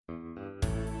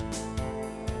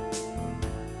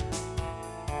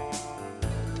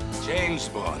James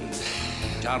Bond.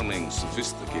 Charming,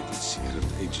 sophisticated secret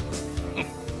agent.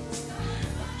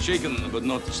 Shaken but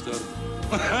not disturbed.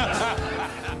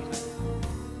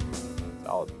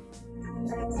 Solid.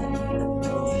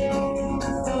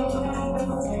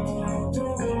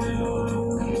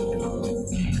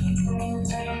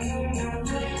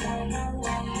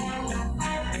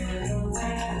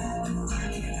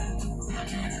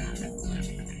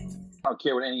 I don't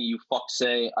care what any of you fucks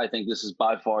say. I think this is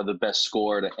by far the best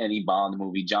score to any Bond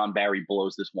movie. John Barry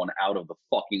blows this one out of the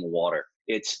fucking water.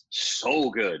 It's so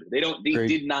good. They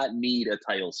did not need a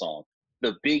title song.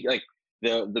 The big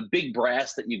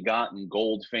brass that you got in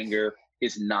Goldfinger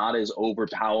is not as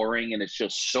overpowering, and it's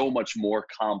just so much more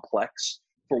complex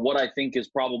for what I think is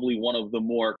probably one of the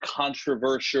more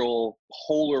controversial,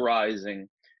 polarizing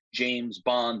James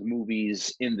Bond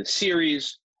movies in the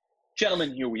series.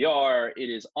 Gentlemen, here we are. It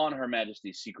is on Her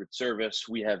Majesty's Secret Service.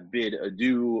 We have bid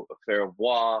adieu, au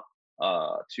revoir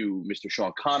to Mr.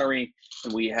 Sean Connery.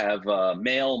 And we have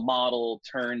male model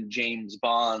turned James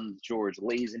Bond, George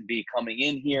Lazenby, coming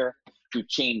in here. We've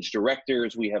changed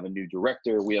directors. We have a new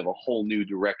director. We have a whole new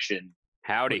direction.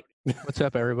 Howdy. What's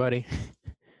up, everybody?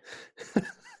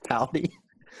 Howdy.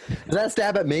 Is that a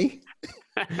stab at me?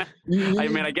 I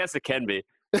mean, I guess it can be.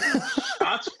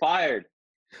 Shots fired.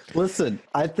 Listen,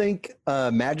 I think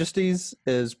Majesty's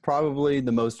is probably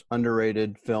the most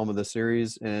underrated film of the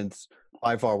series, and it's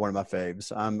by far one of my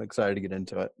faves. I'm excited to get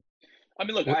into it. I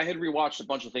mean, look, I had rewatched a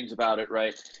bunch of things about it,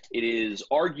 right? It is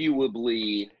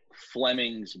arguably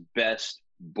Fleming's best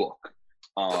book.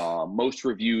 Most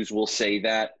reviews will say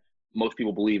that. Most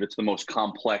people believe it's the most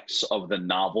complex of the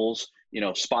novels. You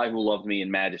know, Spy Who Loved Me and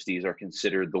Majesties are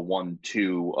considered the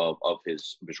 1-2 of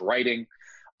his writing.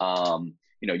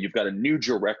 You know, you've got a new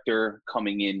director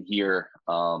coming in here.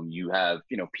 You have,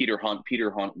 Peter Hunt. Peter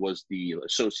Hunt was the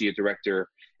associate director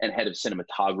and head of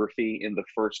cinematography in the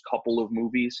first couple of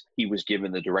movies. He was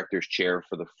given the director's chair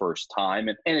for the first time,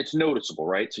 and it's noticeable,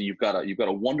 right? So you've got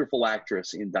a wonderful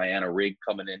actress in Diana Rigg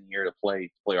coming in here to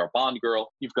play our Bond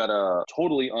girl. You've got a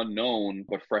totally unknown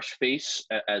but fresh face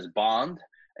as Bond,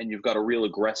 and you've got a real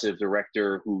aggressive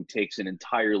director who takes an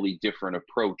entirely different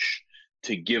approach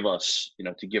to give us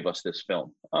this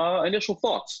film. Initial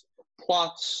thoughts,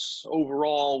 plots,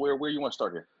 overall, where you want to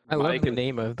start here? I love the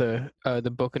name of the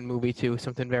book and movie too.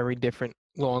 Something very different,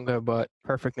 longer, but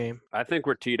perfect name. I think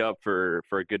we're teed up for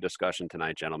a good discussion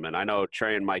tonight, gentlemen. I know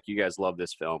Trey and Mike, you guys love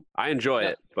this film. I enjoy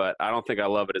it, but I don't think I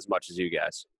love it as much as you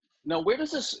guys. Now, where does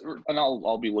this? And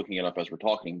I'll be looking it up as we're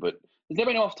talking. But does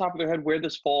anybody know off the top of their head where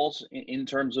this falls in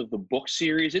terms of the book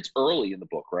series? It's early in the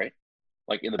book, right?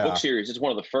 Like in the book series, it's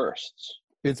one of the firsts.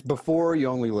 It's before You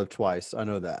Only Live Twice. I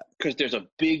know that. Because there's a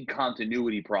big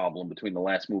continuity problem between the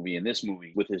last movie and this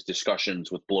movie with his discussions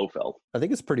with Blofeld. I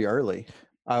think it's pretty early.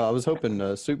 I was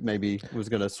hoping Soup maybe was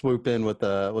going to swoop in with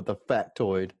a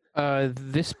factoid.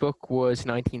 This book was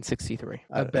 1963.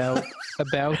 About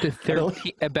the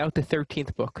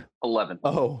 13th book. 11.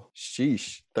 Oh,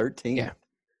 sheesh, 13. Yeah.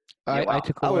 Wow. I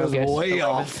took a wild guess. way 11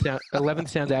 off. 11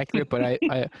 sounds accurate, but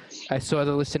I saw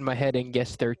the list in my head and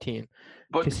guessed 13.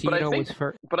 But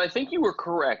I think you were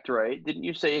correct, right? Didn't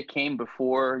you say it came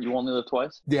before You Only Live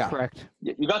Twice? Yeah. Correct.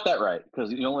 You got that right,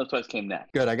 because You Only Live Twice came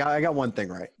next. Good. I got one thing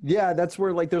right. Yeah, that's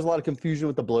where there's a lot of confusion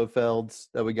with the Blofelds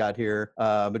that we got here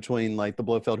between the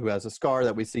Blofeld who has a scar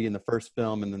that we see in the first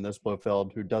film and then this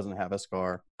Blofeld who doesn't have a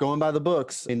scar. Going by the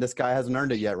books, I mean, this guy hasn't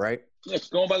earned it yet, right? Yeah,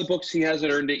 going by the books, he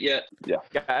hasn't earned it yet. Yeah.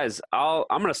 Guys, I'm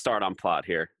going to start on plot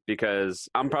here because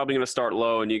I'm probably going to start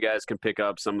low and you guys can pick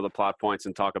up some of the plot points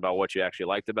and talk about what you actually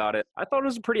liked about it. I thought it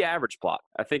was a pretty average plot.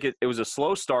 I think it was a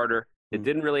slow starter. It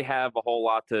didn't really have a whole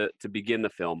lot to begin the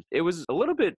film. It was a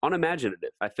little bit unimaginative.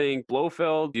 I think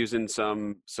Blofeld using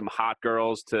some hot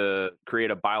girls to create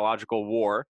a biological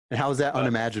war. And how is that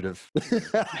unimaginative?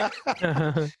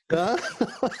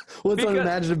 What's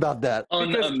unimaginative about that?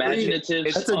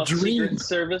 Unimaginative. That's a dream. Secret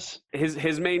Service.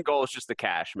 His main goal is just the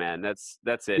cash, man. That's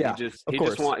it. Yeah,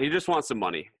 he just wants some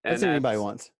money. That's what anybody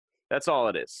wants. That's all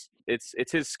it is.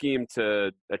 It's his scheme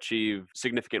to achieve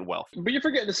significant wealth. But you're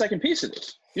forgetting the second piece of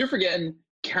this. You're forgetting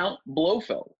Count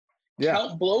Blofeld. Yeah.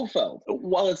 Count Blofeld.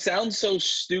 While it sounds so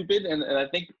stupid, and I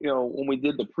think when we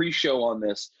did the pre-show on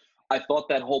this, I thought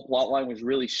that whole plot line was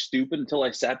really stupid until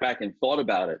I sat back and thought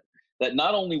about it. That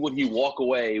not only would he walk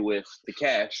away with the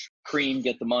cash, cream,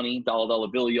 get the money, dollar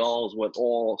bill, y'all, is what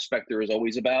all Spectre is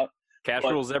always about. Cash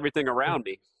rules everything around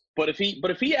me. But if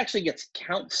he actually gets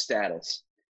Count status,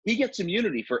 he gets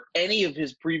immunity for any of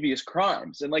his previous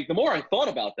crimes. And the more I thought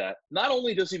about that, not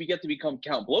only does he get to become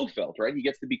Count Blofeld, right? He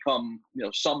gets to become,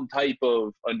 some type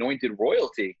of anointed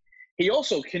royalty. He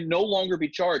also can no longer be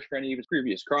charged for any of his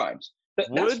previous crimes.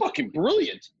 That's fucking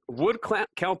brilliant. Would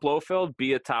Count Blofeld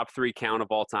be a top 3 count of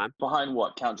all time? Behind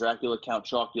what? Count Dracula, Count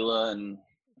Chocula, and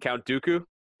Count Dooku?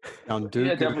 Count Dooku.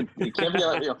 Yeah, definitely. You can't be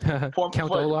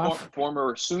Count Olaf?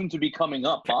 former soon to be coming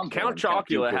up Bond Count villain,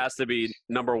 Chocula Dooku. has to be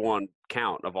number 1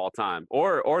 count of all time,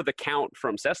 or the Count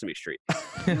from Sesame Street.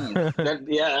 Yeah,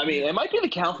 I mean, it might be the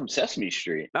Count from Sesame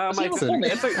Street. It might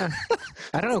be.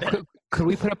 I don't know. Could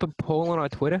we put up a poll on our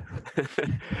Twitter?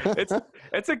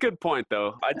 It's a good point,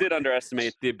 though. I did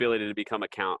underestimate the ability to become a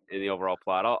count in the overall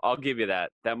plot. I'll give you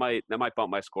that. That might bump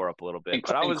my score up a little bit.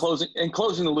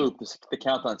 Closing the loop, the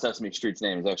Count on Sesame Street's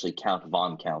name is actually Count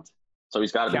Von Count. So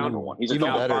he's got to be number 1. He's a Even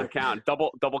double better. Von Count,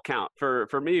 double count.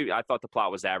 For me, I thought the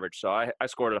plot was average, so I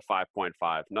scored it a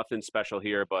 5.5. Nothing special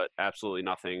here, but absolutely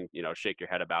nothing, shake your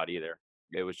head about either.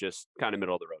 It was just kind of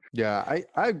middle of the road. Yeah,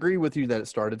 I agree with you that it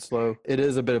started slow. It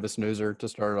is a bit of a snoozer to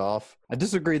start it off. I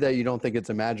disagree that you don't think it's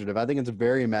imaginative. I think it's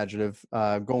very imaginative,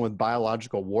 going with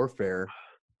biological warfare,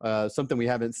 something we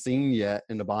haven't seen yet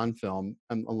in a Bond film,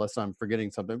 unless I'm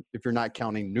forgetting something, if you're not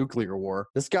counting nuclear war.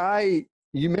 This guy,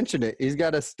 you mentioned it, he's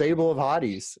got a stable of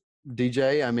hotties,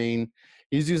 DJ. I mean,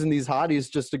 he's using these hotties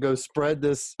just to go spread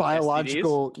this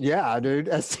biological, STDs? Yeah, dude,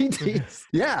 STDs.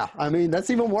 Yeah, I mean, that's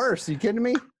even worse. You kidding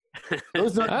me?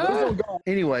 Those don't go.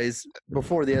 Anyways,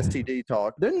 before the STD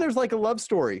talk, then there's like a love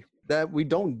story that we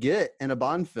don't get in a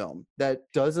Bond film that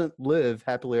doesn't live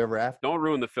happily ever after. Don't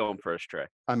ruin the film for us, Trey.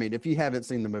 I mean, if you haven't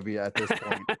seen the movie at this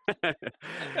point,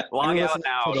 Log you're out listening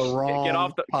now. to the wrong Get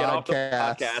off the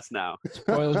podcast. podcast now.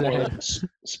 Spoilers ahead.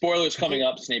 Spoilers coming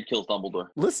up. Snape kills Dumbledore.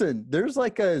 Listen, there's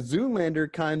like a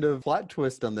Zoolander kind of plot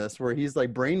twist on this where he's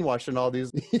like brainwashing all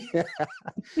these. Yeah,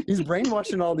 he's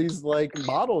brainwashing all these like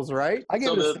models, right? I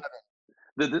give it a 7.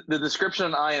 The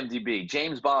description on IMDb: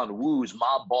 James Bond woos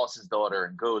mob boss's daughter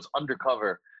and goes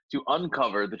undercover to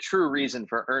uncover the true reason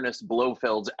for Ernest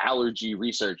Blofeld's allergy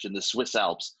research in the Swiss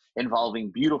Alps involving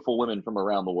beautiful women from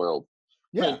around the world.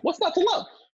 Yeah, I mean, what's not to love?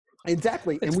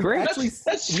 Exactly. It's and great.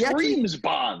 That screams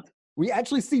Bond. We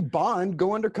actually see Bond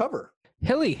go undercover.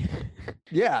 Hilly.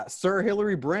 Yeah, Sir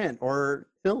Hilary Brent or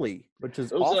Hilly, which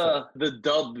is awful.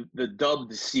 The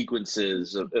dubbed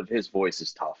sequences of his voice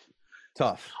is tough.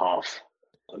 Tough.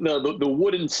 No, the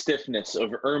wooden stiffness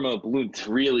of Irma Blunt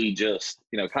really just,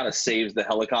 kind of saves the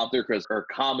helicopter because her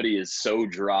comedy is so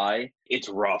dry. It's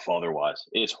rough otherwise.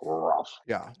 It's rough.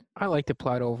 Yeah. I like the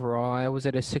plot overall. I was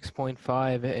at a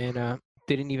 6.5 and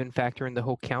didn't even factor in the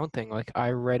whole count thing. Like,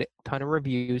 I read a ton of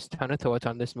reviews, ton of thoughts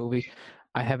on this movie.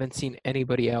 I haven't seen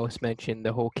anybody else mention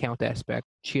the whole count aspect.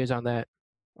 Cheers on that.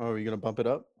 Oh, are you going to bump it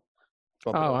up?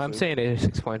 I'm saying it is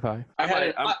 6.5.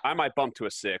 I might bump to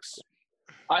a 6.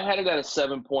 I had it at a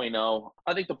 7.0.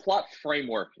 I think the plot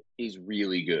framework is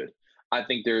really good. I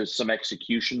think there's some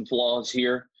execution flaws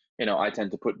here. I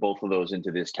tend to put both of those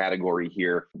into this category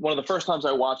here. One of the first times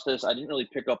I watched this, I didn't really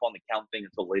pick up on the count thing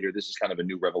until later. This is kind of a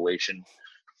new revelation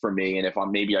for me.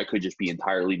 And maybe I could just be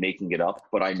entirely making it up.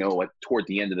 But I know toward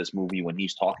the end of this movie, when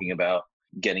he's talking about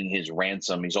getting his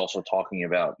ransom, he's also talking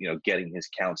about, getting his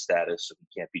count status so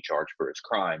he can't be charged for his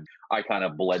crime. I kind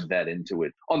of bled that into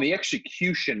it. On the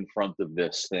execution front of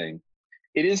this thing,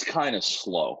 it is kind of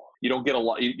slow. You don't get a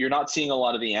lot. You're not seeing a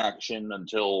lot of the action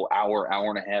until hour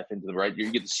and a half into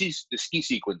you get the ski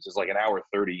sequence is like an hour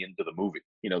 30 into the movie.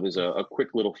 There's a quick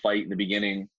little fight in the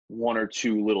beginning, 1 or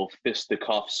 2 little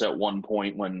fisticuffs at one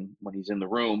point when he's in the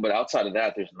room. But outside of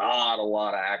that, there's not a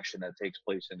lot of action that takes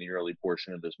place in the early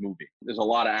portion of this movie. There's a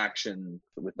lot of action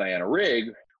with Diana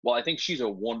Rigg. Well, I think she's a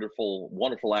wonderful,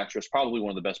 wonderful actress, probably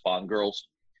one of the best Bond girls.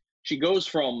 She goes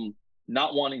from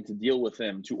not wanting to deal with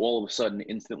him to all of a sudden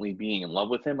instantly being in love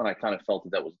with him. And I kind of felt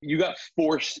you got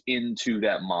forced into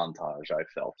that montage, I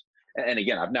felt. And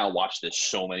again, I've now watched this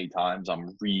so many times.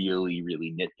 I'm really,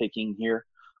 really nitpicking here.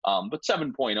 But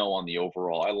 7.0 on the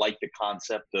overall. I like the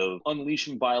concept of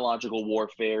unleashing biological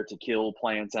warfare to kill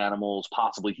plants, animals,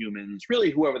 possibly humans, really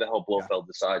whoever the hell Blofeld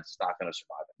decides is not going to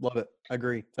survive it. Love it.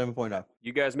 Agree. 7.0.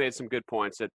 You guys made some good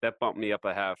points. That bumped me up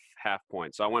a half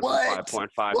point. So I went from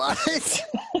 5.5. What?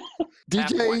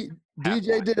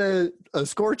 DJ did a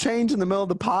score change in the middle of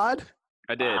the pod?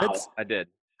 I did. Wow. I did.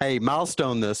 Hey,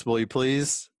 milestone this, will you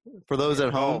please? For those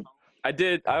at home. I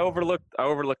did. I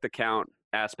overlooked the count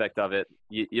aspect of it.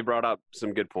 You brought up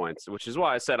some good points, which is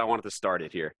why I said I wanted to start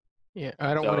it here. Yeah,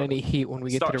 I don't want any heat when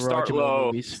we get to the Roger Moore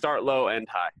movies. Start low, end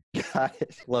high. Got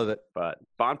it. Love it. But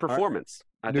Bond performance.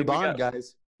 I New think Bond,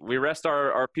 guys. We rest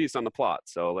our piece on the plot,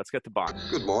 so let's get to Bond.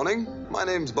 Good morning. My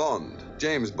name's Bond.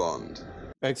 James Bond.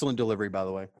 Excellent delivery, by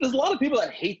the way. There's a lot of people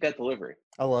that hate that delivery.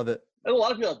 I love it. There's a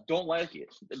lot of people that don't like it.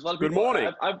 There's a lot of Good people,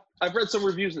 morning. I've read some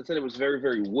reviews that said it was very,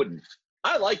 very wooden.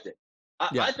 I liked it.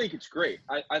 I think it's great.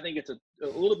 I think it's a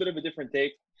little bit of a different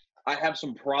take. I have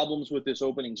some problems with this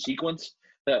opening sequence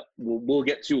that we'll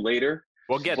get to later.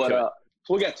 We'll get to it.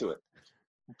 We'll get to it.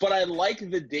 But I like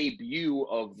the debut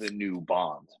of the new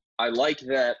Bond. I like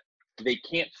that they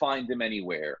can't find him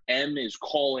anywhere. M is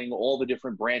calling all the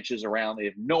different branches around. They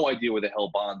have no idea where the hell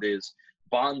Bond is.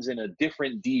 Bond's in a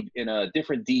different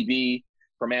DB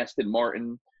from Aston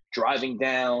Martin, driving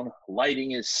down,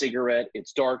 lighting his cigarette.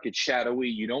 It's dark, it's shadowy.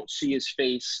 You don't see his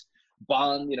face.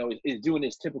 Bond, is doing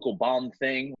his typical Bond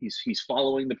thing. He's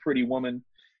following the pretty woman.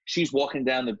 She's walking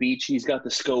down the beach. He's got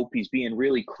the scope. He's being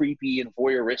really creepy and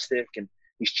voyeuristic, and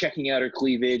he's checking out her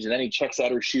cleavage, and then he checks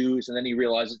out her shoes, and then he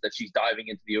realizes that she's diving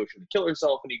into the ocean to kill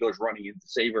herself, and he goes running in to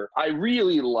save her. I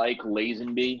really like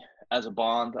Lazenby as a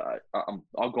Bond.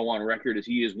 I'll go on record as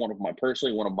he is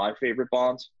personally one of my favorite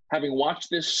Bonds. Having watched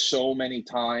this so many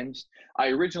times, I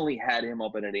originally had him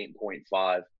up at an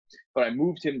 8.5, but I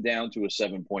moved him down to a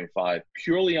 7.5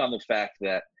 purely on the fact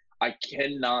that I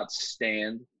cannot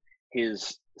stand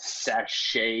his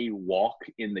sachet walk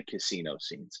in the casino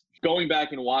scenes. Going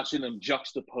back and watching them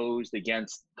juxtaposed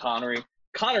against Connery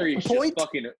is just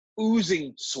fucking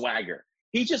oozing swagger.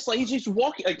 He's just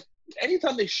walking, like,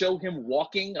 anytime they show him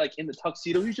walking, like, in the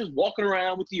tuxedo, he's just walking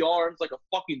around with the arms like a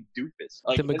fucking doofus.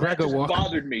 Like, the McGregor walk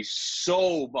bothered me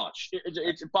so much.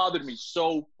 It bothered me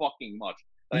so fucking much.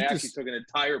 I actually took an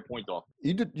entire point off.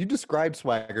 You described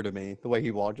swagger to me the way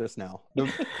he walked just now.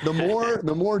 The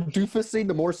more doofusy,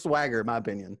 the more swagger, in my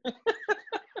opinion.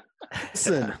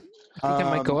 Listen, I think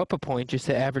I might go up a point just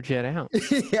to average that out.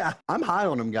 Yeah, I'm high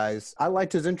on him, guys. I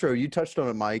liked his intro. You touched on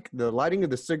it, Mike. The lighting of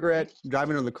the cigarette,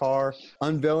 driving in the car,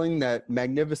 unveiling that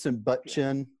magnificent butt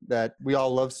chin that we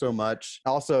all love so much.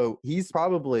 Also, he's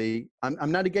probably,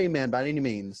 I'm not a gay man by any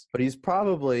means, but he's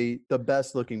probably the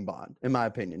best looking Bond, in my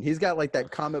opinion. He's got like that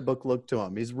comic book look to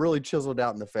him. He's really chiseled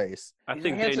out in the face. I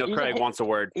think Daniel Craig wants a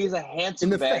word. He's a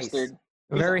handsome bastard.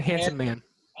 A very handsome man.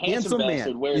 Handsome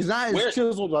man. He's not as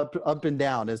chiseled up and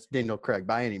down as Daniel Craig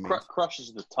by any means.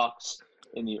 Crushes the tux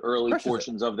in the early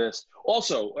portions of this.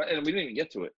 Also, and we didn't even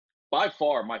get to it, by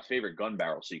far my favorite gun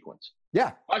barrel sequence.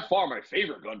 Yeah. By far my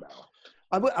favorite gun barrel.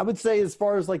 I would say as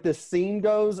far as like the scene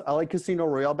goes, I like Casino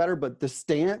Royale better, but the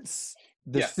stance,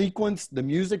 the sequence, the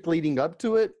music leading up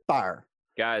to it, fire.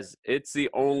 Guys, it's the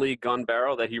only gun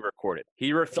barrel that he recorded.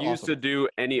 He refused to do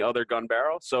any other gun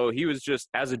barrel, so he was just,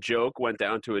 as a joke, went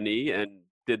down to a knee and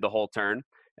did the whole turn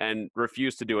and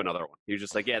refused to do another one. He was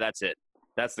just like, yeah, that's it.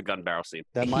 That's the gun barrel scene.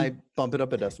 That might bump it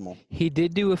up a decimal. He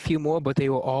did do a few more, but they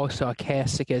were all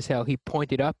sarcastic as hell. He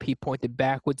pointed up, he pointed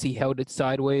backwards, he held it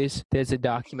sideways. There's a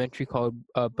documentary called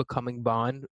Becoming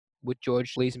Bond, which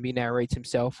George Lazenby narrates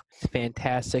himself. It's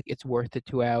fantastic. It's worth the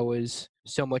 2 hours.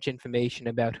 So much information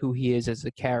about who he is as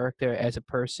a character, as a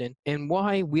person, and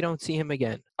why we don't see him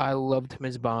again. I loved him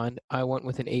as Bond. I went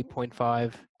with an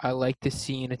 8.5. I liked the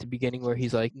scene at the beginning where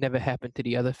he's like, never happened to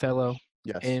the other fellow.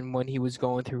 Yes. And when he was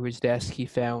going through his desk, he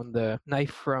found the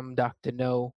knife from Dr.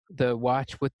 No, the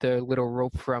watch with the little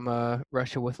rope from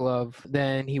Russia with Love.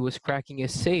 Then he was cracking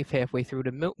his safe halfway through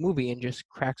the movie and just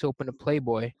cracks open a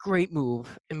Playboy. Great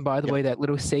move. And by the way, that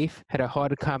little safe had a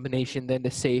harder combination than the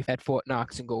safe at Fort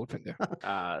Knox and Goldfinger.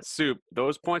 Soup,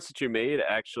 those points that you made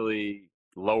actually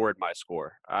lowered my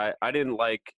score. I didn't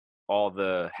like all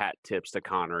the hat tips to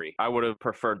Connery. I would have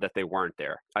preferred that they weren't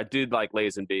there. I did like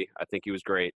Lazenby. I think he was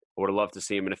great. I would have loved to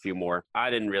see him in a few more. I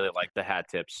didn't really like the hat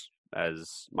tips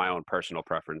as my own personal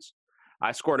preference.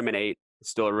 I scored him an 8.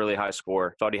 Still a really high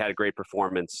score. Thought he had a great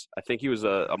performance. I think he was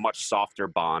a much softer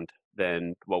Bond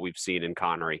than what we've seen in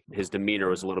Connery. His demeanor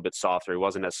was a little bit softer. He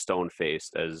wasn't as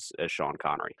stone-faced as Sean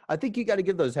Connery. I think you got to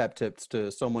give those hat tips to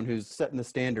someone who's setting the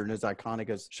standard and as iconic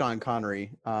as Sean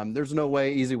Connery. There's no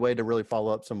easy way to really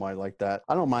follow up somebody like that.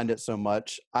 I don't mind it so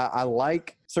much. I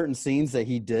like certain scenes that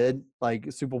he did,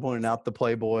 like Super pointing out the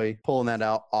Playboy, pulling that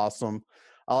out, awesome.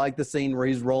 I like the scene where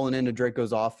he's rolling into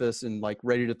Draco's office and like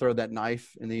ready to throw that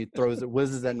knife, and he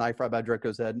whizzes that knife right by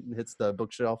Draco's head and hits the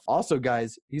bookshelf. Also,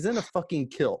 guys, he's in a fucking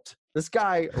kilt. This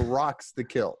guy rocks the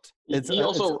kilt. He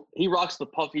rocks the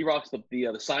puff. He rocks the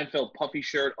Seinfeld puffy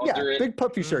shirt under it. Big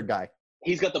puffy shirt guy.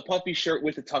 He's got the puffy shirt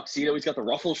with the tuxedo. He's got the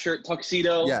ruffle shirt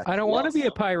tuxedo. Yeah. I don't want to be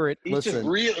a pirate. He's just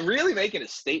really making a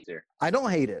state there. I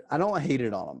don't hate it. I don't hate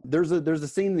it on him. There's a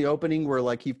scene in the opening where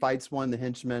like he fights one of the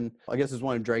henchmen. I guess it's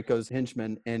one of Draco's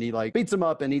henchmen, and he like beats him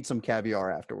up and eats some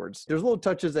caviar afterwards. There's little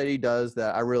touches that he does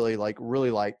that I really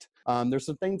liked. There's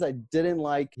some things I didn't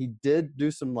like. He did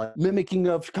do some like mimicking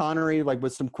of Connery, like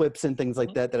with some quips and things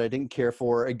like that I didn't care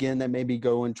for. Again, that may be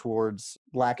going towards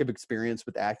lack of experience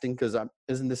with acting, because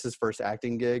isn't this his first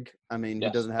acting gig? I mean, he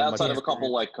doesn't have outside much of a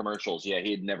couple like commercials. Yeah,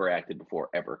 he had never acted before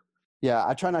ever. Yeah,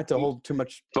 I try not to hold too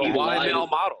much. But He why lied. male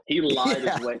model? He lied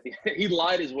Yeah. his way. He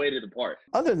lied his way to the part.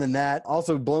 Other than that,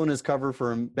 also blowing his cover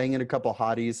for him banging a couple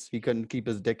hotties. He couldn't keep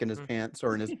his dick in his pants,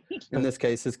 or in this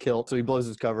case, his kilt. So he blows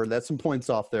his cover. That's some points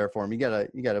off there for him. You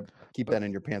gotta keep that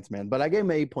in your pants, man. But I gave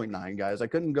him 8.9, guys. I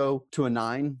couldn't go to a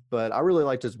 9, but I really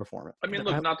liked his performance. I mean,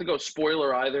 look, not to go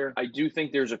spoiler either. I do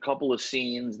think there's a couple of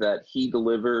scenes that he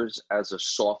delivers as a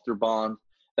softer Bond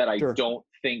that I Sure. don't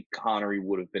think Connery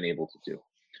would have been able to do.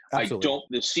 Absolutely.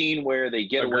 The scene where they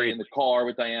get away Agreed. in the car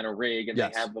with Diana Rigg and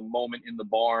Yes. they have the moment in the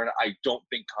barn, I don't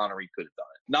think Connery could have done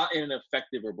it. Not in an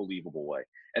effective or believable way.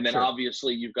 And then Sure.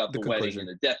 obviously you've got The the wedding conclusion. and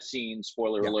the death scene,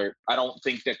 spoiler Yeah. alert. I don't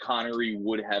think that Connery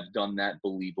would have done that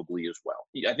believably as well.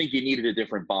 I think you needed a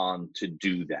different Bond to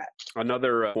do that.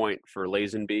 Another point for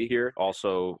Lazenby here,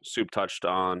 also Soup touched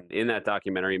on in that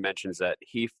documentary, mentions that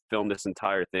he filmed this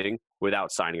entire thing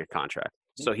without signing a contract.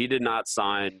 So he did not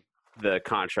sign the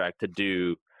contract to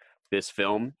do this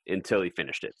film until he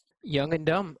finished it. Young and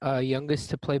dumb, youngest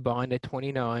to play Bond at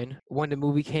 29. When the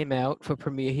movie came out for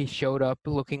premiere, he showed up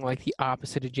looking like the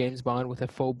opposite of James Bond with a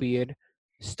full beard,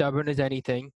 stubborn as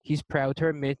anything. He's proud to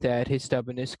admit that his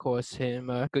stubbornness cost him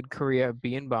a good career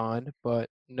being Bond, but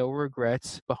no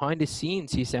regrets. Behind the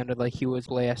scenes, he sounded like he was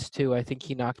last too. I think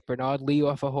he knocked Bernard Lee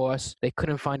off a horse. They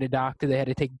couldn't find a doctor. They had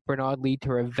to take Bernard Lee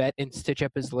to a vet and stitch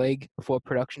up his leg before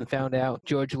production found out.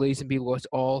 George Lazenby lost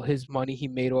all his money he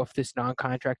made off this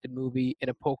non-contracted movie in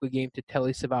a poker game to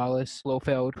Telly Savalas.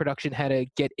 Blofeld production had to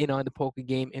get in on the poker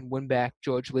game and win back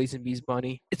George Lazenby's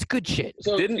money. It's good shit.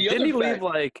 So Didn't the other he fact- leave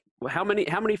like how many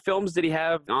films did he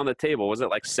have on the table? Was it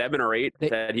like 7 or 8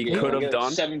 that he Yeah, could like have a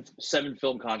done? seven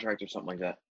film contract or something like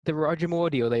that. The Roger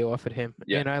Moore deal they offered him.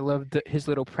 Yeah. And I loved his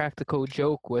little practical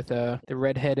joke with the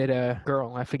redheaded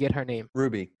girl. I forget her name.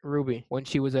 Ruby. Ruby. When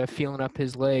she was feeling up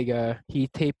his leg, he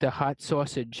taped a hot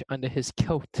sausage under his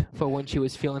kilt for when she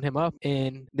was feeling him up.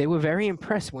 And they were very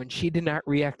impressed when she did not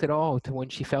react at all to when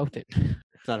she felt it.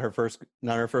 It's not her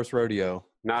first rodeo.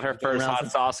 Not her first around hot some-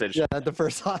 sausage. Yeah, not the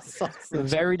first hot sauce. A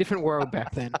very different world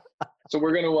back then. So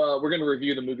we're gonna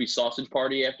review the movie Sausage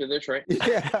Party after this, right?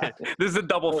 Yeah. This is a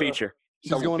double feature.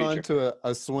 She's Double going on feature. to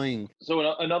a swing.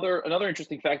 So another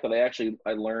interesting fact that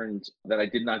I learned that I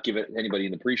did not give it to anybody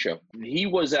in the pre-show. He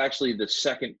was actually the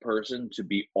second person to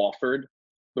be offered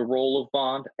the role of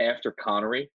Bond after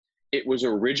Connery. It was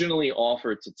originally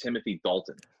offered to Timothy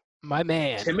Dalton. My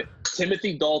man.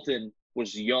 Timothy Dalton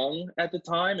was young at the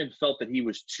time and felt that he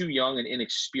was too young and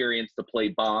inexperienced to play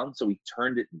Bond, so he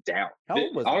turned it down. How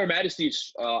old was he? Our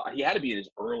Majesty's, he had to be in his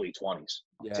early 20s.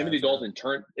 Yeah, Timothy fair.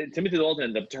 Dalton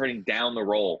ended up turning down the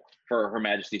role for Her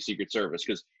Majesty's Secret Service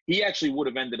because he actually would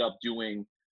have ended up doing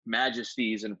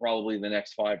Majesty's in probably the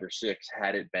next 5 or 6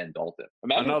 had it been Dalton.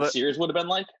 Imagine what the series would have been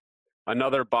like.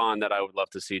 Another Bond that I would love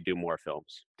to see do more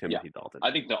films. Timothy Dalton.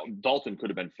 I think Dalton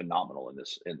could have been phenomenal in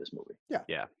this movie.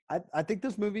 Yeah. I think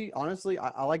this movie, honestly,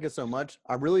 I like it so much.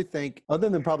 I really think, other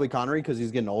than probably Connery because he's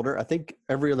getting older, I think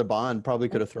every other Bond probably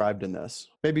could have thrived in this.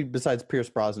 Maybe besides Pierce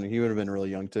Brosnan, he would have been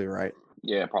really young too, right?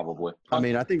 Yeah, probably. I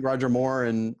mean, I think Roger Moore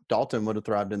and Dalton would have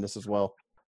thrived in this as well.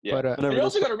 Yeah. But, And you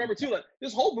also got to remember too that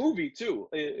this whole movie too.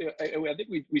 I think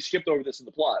we skipped over this in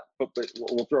the plot, but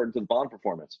we'll throw it into the Bond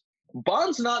performance.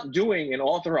 Bond's not doing an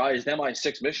authorized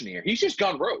MI6 mission here. He's just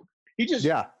gone rogue. He just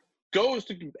goes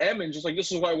to M and just like,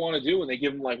 this is what I want to do, and they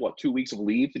give him like 2 weeks of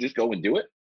leave to just go and do it.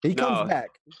 He comes back.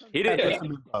 He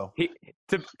didn't.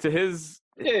 To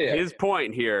his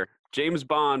point here, James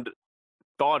Bond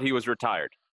thought he was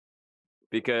retired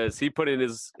because he put in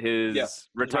his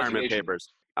retirement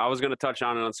papers. I was going to touch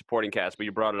on it on supporting cast, but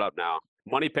you brought it up now.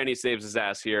 Moneypenny saves his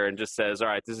ass here and just says, all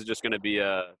right, this is just going to be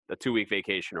a 2-week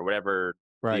vacation or whatever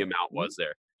the amount was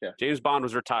there. Yeah. James Bond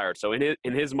was retired. So in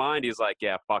his mind, he's like,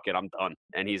 yeah, fuck it, I'm done.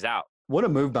 And he's out. What a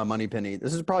move by Moneypenny.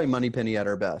 This is probably Moneypenny at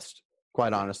her best,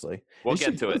 quite honestly. We'll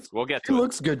get to it. She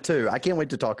looks good too. I can't wait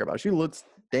to talk about it. She looks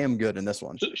damn good in this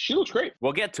one. She looks great.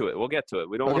 We'll get to it. We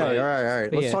don't want Okay, to. all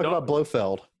right. Let's talk about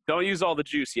Blofeld. Don't use all the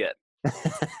juice yet.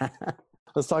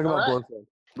 Let's talk about Blofeld.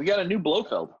 We got a new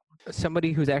Blofeld.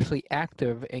 Somebody who's actually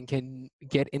active and can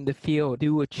get in the field,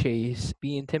 do a chase,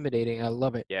 be intimidating. I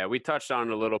love it. Yeah, we touched on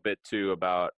it a little bit too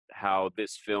about how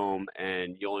this film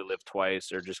and You Only Live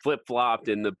Twice are just flip-flopped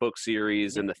in the book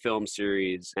series and the film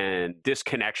series, and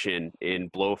disconnection in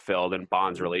Blofeld and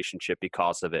Bond's relationship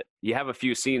because of it. You have a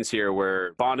few scenes here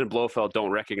where Bond and Blofeld don't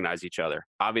recognize each other.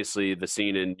 Obviously, the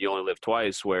scene in You Only Live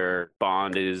Twice where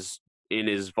Bond is in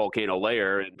his volcano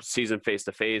lair and sees him face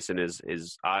to face and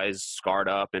his eyes scarred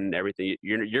up and everything,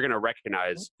 you're going to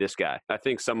recognize this guy. I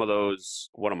think some of those,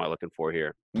 what am I looking for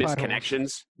here?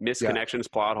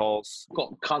 Misconnections, plot holes.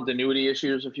 Continuity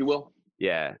issues, if you will.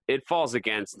 Yeah, it falls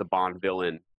against the Bond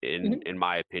villain in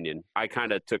my opinion. I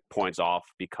kind of took points off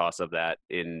because of that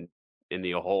in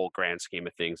the whole grand scheme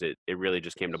of things. It really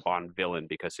just came to Bond villain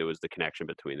because it was the connection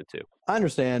between the two. I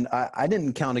understand. I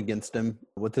didn't count against him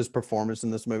with his performance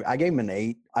in this movie. I gave him an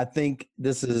 8. I think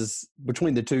this is,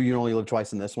 between the two, You Only Live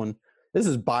Twice in this one, this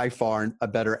is by far a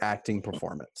better acting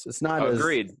performance. It's not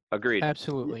Agreed.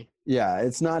 Absolutely. Yeah,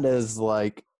 it's not as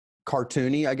like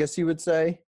cartoony, I guess you would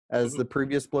say, as the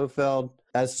previous Blofeld.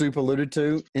 As Soup alluded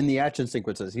to, in the action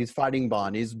sequences, he's fighting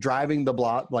Bond. He's driving the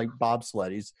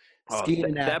bobsled. He's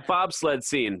skiing. That bobsled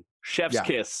scene, chef's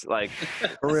kiss, like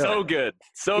so good,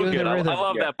 Feel good. I rhythm.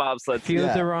 love that bobsled scene.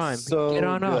 Feel the rhyme. So Get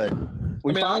on good. up.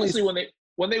 I mean, honestly,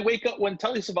 when they wake up, when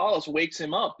Telly Savalas wakes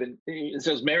him up and he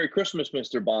says "Merry Christmas,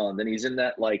 Mr. Bond," and he's in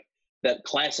that that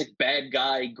classic bad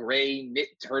guy gray knit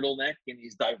turtleneck, and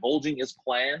he's divulging his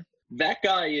plan. That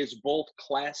guy is both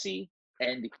classy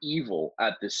and evil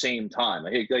at the same time.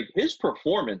 Like his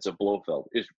performance of Blofeld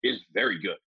is very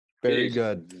good. Very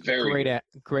good. Very Great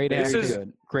acting. Great This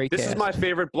cast. is my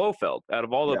favorite Blofeld. Out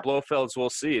of all the Blofelds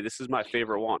we'll see, this is my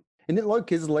favorite one. And then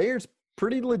look, his layer's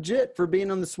pretty legit for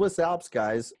being on the Swiss Alps,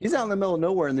 guys. He's out in the middle of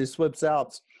nowhere in these Swiss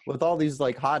Alps with all these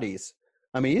like hotties.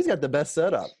 I mean, he's got the best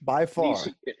setup by far.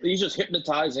 He's just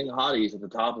hypnoptizing hotties at the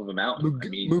top of a mountain.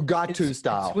 Mugatu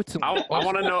style. I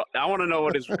want to know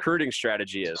what his recruiting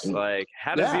strategy is. Like,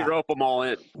 how does he rope them all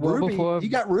in? Ruby,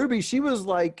 you got Ruby. She was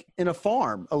like in a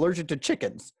farm, allergic to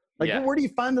chickens. Like, where do you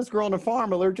find this girl in a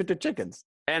farm allergic to chickens?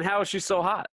 And how is she so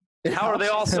hot? How are they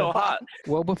all so hot?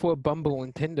 Well before Bumble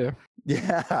and Tinder.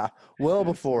 Yeah, well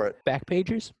before it.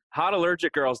 Backpagers?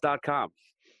 Hotallergicgirls.com.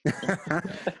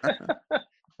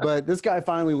 But this guy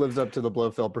finally lives up to the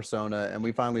Blofeld persona, and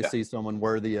we finally see someone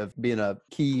worthy of being a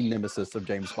key nemesis of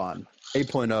James Bond.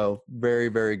 8.0, very,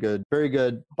 very good. Very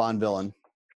good Bond villain.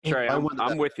 Trey,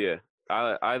 I'm with you.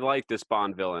 I like this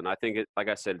Bond villain. I think, like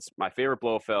I said, it's my favorite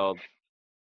Blofeld.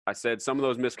 I said some of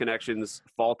those misconnections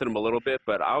faulted him a little bit,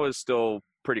 but I was still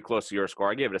pretty close to your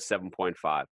score. I gave it a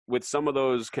 7.5. With some of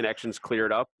those connections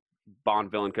cleared up,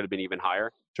 Bond villain could have been even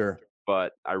higher. Sure.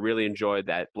 But I really enjoyed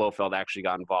that Blofeld actually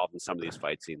got involved in some of these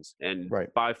fight scenes. And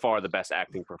by far the best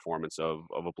acting performance of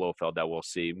a Blofeld that we'll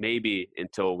see, maybe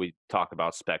until we talk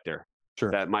about Spectre.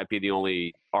 Sure. That might be the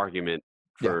only argument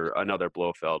for another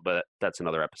Blofeld, but that's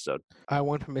another episode. I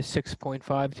went from a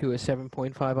 6.5 to a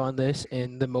 7.5 on this,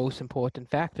 and the most important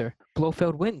factor,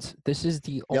 Blofeld wins. This is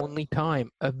the only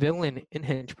time a villain in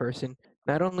Henchperson,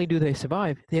 not only do they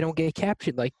survive, they don't get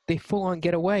captured. Like, they full-on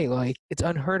get away. Like, it's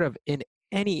unheard of in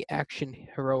any action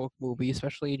heroic movie,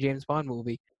 especially a James Bond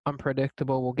movie.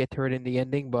 Unpredictable. We'll get to it in the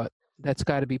ending, but that's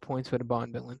got to be points for the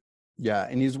Bond villain. Yeah,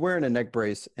 and he's wearing a neck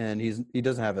brace, and he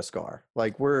doesn't have a scar.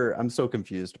 Like, I'm so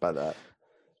confused by that.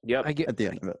 Yep. At the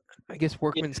end of it, I guess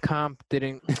workman's comp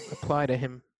didn't apply to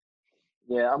him.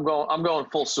 Yeah, I'm going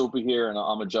full super here, and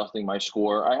I'm adjusting my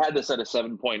score. I had this at a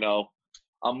 7.0.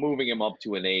 I'm moving him up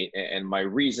to an 8, and my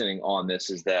reasoning on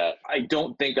this is that I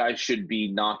don't think I should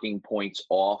be knocking points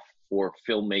off for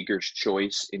filmmakers'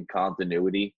 choice in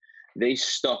continuity. They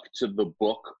stuck to the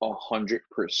book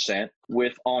 100%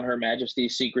 with On Her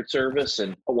Majesty's Secret Service.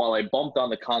 And while I bumped on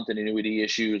the continuity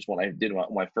issues when I did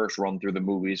my first run through the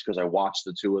movies, because I watched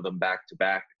the two of them back to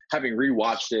back, having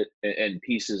rewatched it and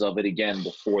pieces of it again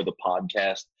before the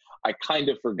podcast, I kind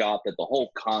of forgot that the whole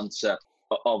concept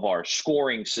of our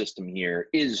scoring system here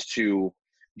is to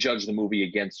judge the movie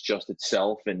against just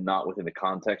itself and not within the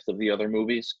context of the other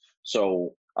movies.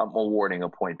 So I'm awarding a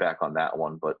point back on that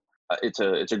one, but it's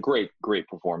a great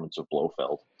performance of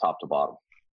Blofeld, top to bottom.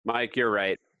 Mike, you're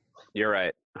right.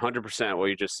 100% what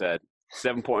you just said.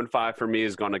 7.5 for me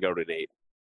is going to go to an 8.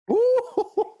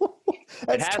 Ooh,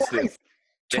 that's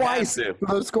twice.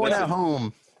 I'm scoring at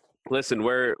home. Listen,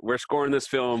 we're scoring this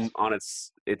film on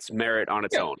its merit on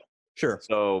its own. Sure.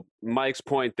 So Mike's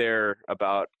point there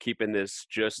about keeping this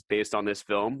just based on this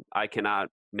film, I cannot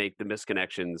make the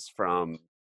misconnections from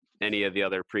any of the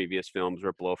other previous films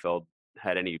where Blofeld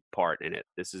had any part in it.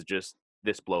 This is just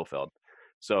this Blofeld.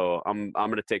 So I'm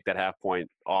going to take that half point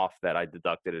off that I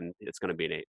deducted, and it's going to be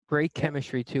an 8. Great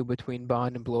chemistry too between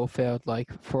Bond and Blofeld. Like,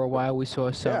 for a while we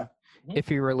saw some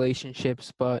iffy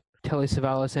relationships, but Telly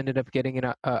Savalas ended up getting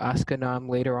an Oscar nom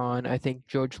later on. I think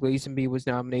George Lazenby was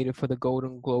nominated for the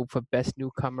Golden Globe for Best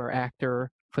Newcomer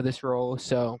Actor for this role.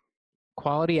 So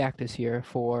quality actors here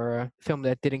for a film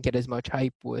that didn't get as much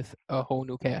hype with a whole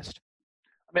new cast.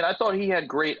 I mean, I thought he had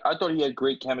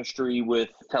great chemistry with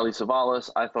Telly Savalas.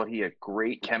 I thought he had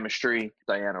great chemistry with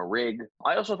Diana Rigg.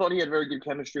 I also thought he had very good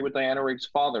chemistry with Diana Rigg's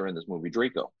father in this movie,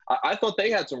 Draco. I thought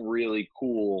they had some really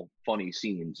cool, funny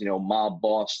scenes. Mob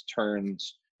boss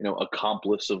turns,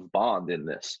 accomplice of Bond in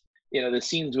this. You know, the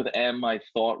scenes with M I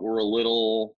thought were a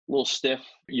little stiff.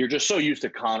 You're just so used to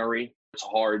Connery. It's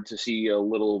hard to see a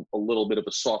little bit of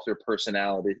a softer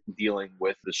personality dealing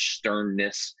with the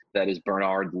sternness that is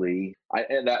Bernard Lee.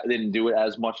 And that didn't do it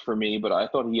as much for me, but I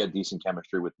thought he had decent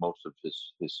chemistry with most of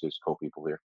his co-people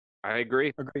here. I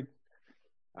agree. Agreed.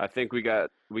 I think we got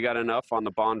enough on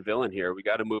the Bond villain here. We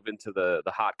got to move into the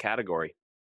hot category.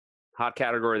 Hot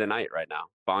category of the night right now.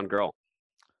 Bond girl.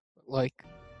 Like,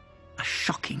 a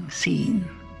shocking scene.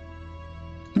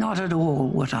 Not at all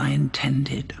what I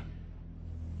intended.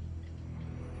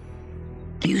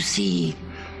 You see,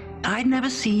 I'd never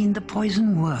seen the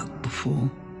poison work before.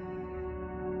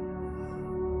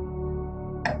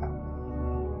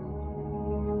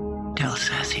 Tell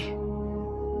Sassy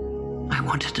I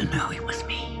wanted to know it was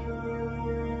me.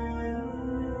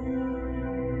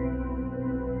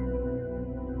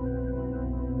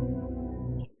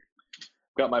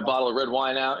 Got my bottle of red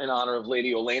wine out in honor of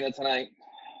Lady Olenna tonight.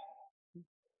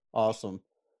 Awesome.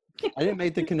 I didn't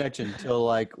make the connection till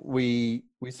like we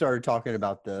started talking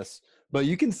about this, but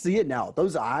you can see it now.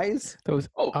 Those eyes. those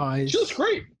eyes. She looks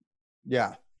great.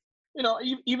 Yeah. You know,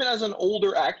 even as an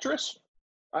older actress,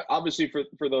 obviously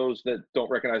for those that don't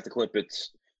recognize the clip,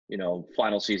 it's, you know,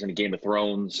 final season of Game of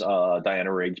Thrones,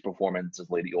 Diana Rigg's performance as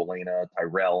Lady Olenna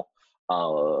Tyrell.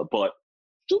 But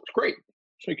she looks great.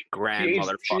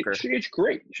 Motherfucker. She aged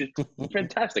great. She's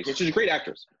fantastic. She's a great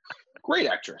actress. Great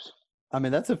actress. I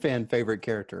mean, that's a fan favorite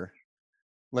character.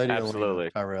 Lady Absolutely.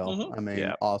 Olenna Tyrell. Mhm. I mean,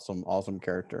 Yeah. awesome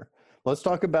character. Let's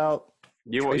talk about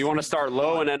You want to start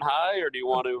low and end high, or do you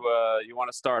want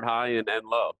to start high and end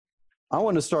low? I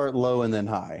want to start low and then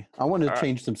high. I want to All right.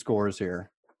 change some scores here.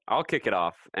 I'll kick it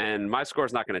off, and my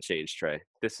score's not going to change, Trey.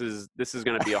 This is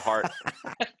going to be a hard.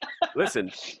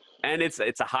 Listen, and it's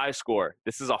a high score.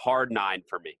 This is a hard 9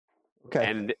 for me. Okay.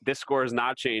 And this score is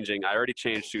not changing. I already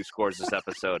changed 2 scores this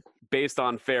episode based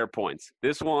on fair points.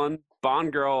 This one,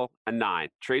 Bond girl, a 9.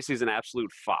 Tracy's an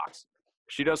absolute fox.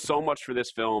 She does so much for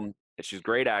this film, and she's a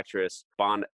great actress.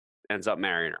 Bond ends up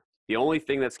marrying her. The only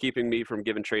thing that's keeping me from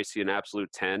giving Tracy an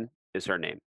absolute 10 is her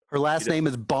name. Her last name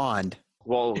is Bond.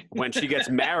 Well, when she gets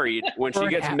married,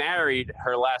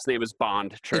 her last name is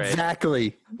Bond, Trey.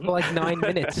 Exactly. For like 9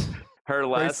 minutes. Her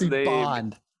last Tracy name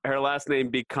Bond. her last name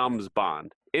becomes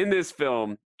Bond. In this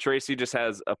film, Tracy just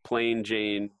has a plain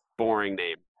Jane, boring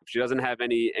name. She doesn't have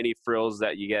any frills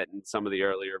that you get in some of the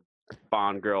earlier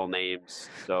Bond girl names.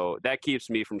 So that keeps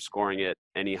me from scoring it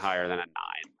any higher than a 9,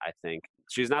 I think.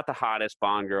 She's not the hottest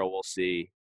Bond girl we'll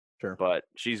see, Sure. but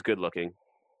she's good looking.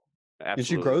 And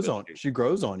she Absolutely grows good on looking. she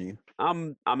grows on you.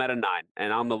 I'm at a 9,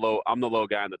 and I'm the low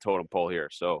guy on the totem pole here.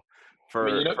 So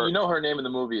You know her name in the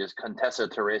movie is Contessa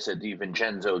Teresa Di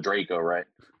Vincenzo Draco, right?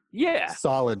 yeah,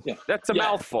 Solid. Yeah. that's a Yeah.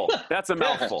 mouthful. That's a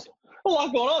mouthful. A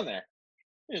lot going on there.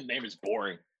 His name is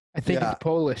boring. I think Yeah. it's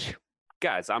Polish.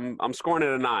 Guys, I'm scoring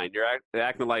it a 9. You're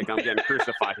acting like I'm getting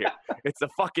crucified here. It's a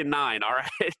fucking 9, all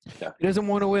right? He doesn't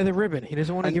want to wear the ribbon. He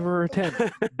doesn't want to give her a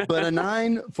 10. But a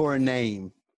 9 for a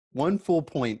name. 1 full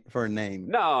point for a name.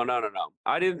 No.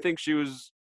 I didn't think she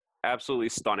was absolutely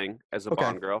stunning as a Okay.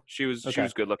 Bond girl. She was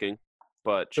good looking,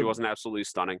 but she So- wasn't absolutely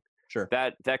stunning. Sure.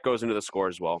 That goes into the score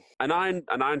as well. A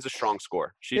 9's a strong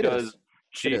score. She It does is.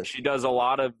 It is. she does a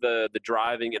lot of the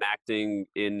driving and acting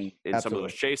in some of Absolutely.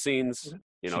 those chase scenes.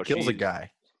 You know, she kills a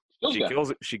guy.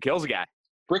 She kills a guy.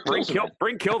 Brick kills a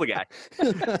man. Kill the guy.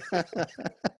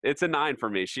 It's a 9 for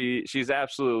me. She's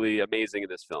absolutely amazing in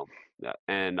this film. Yeah,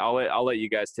 and I'll let you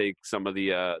guys take some of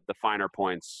the finer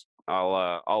points.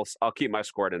 I'll keep my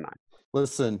score at a 9.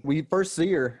 Listen, we first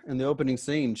see her in the opening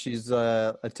scene. She's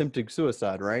attempting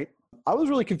suicide, right? I was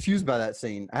really confused by that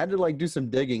scene. I had to like do some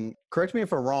digging. Correct me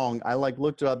if I'm wrong. I like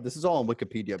looked it up. This is all on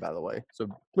Wikipedia, by the way. So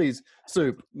please,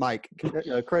 Soup, Mike,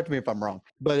 correct me if I'm wrong.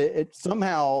 But it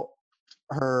somehow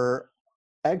her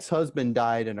ex-husband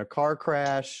died in a car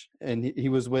crash, and he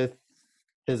was with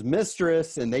his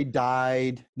mistress, and they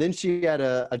died. Then she had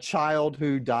a child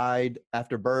who died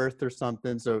after birth or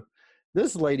something. So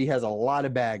this lady has a lot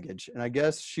of baggage, and I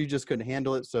guess she just couldn't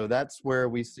handle it. So that's where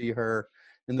we see her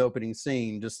in the opening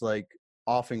scene, just like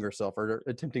offing herself or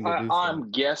attempting to do something.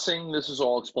 I'm guessing this is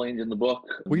all explained in the book.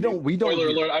 We don't. Spoiler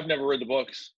alert, I've never read the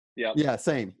books. Yeah. Yeah,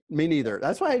 same. Me neither.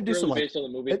 That's why I had to do Really some like. based on the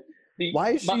movie.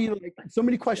 Why is she like so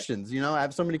many questions? You know, I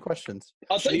have so many questions.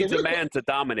 I'll tell She you, needs a man to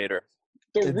dominate her.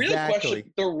 The Exactly.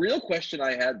 real question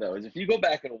I had though is if you go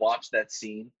back and watch that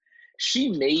scene, she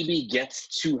maybe gets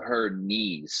to her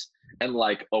knees and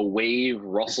like a wave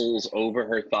rustles over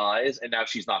her thighs, and now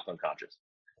she's knocked unconscious.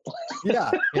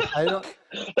 Yeah, I don't.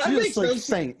 That She makes just like sense.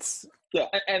 faints. Yeah,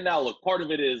 and now look, part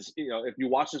of it is, you know, if you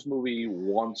watch this movie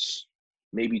once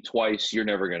maybe twice, you're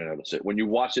never going to notice it. When you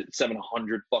watch it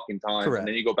 700 fucking times, Correct. and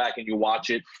then you go back and you watch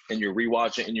it, and you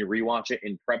rewatch it, and you rewatch it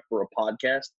in prep for a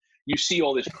podcast, you see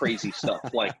all this crazy stuff.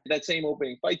 Like that same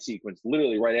opening fight sequence,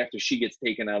 literally right after she gets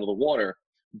taken out of the water,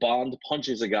 Bond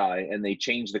punches a guy, and they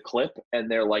change the clip, and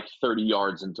they're like 30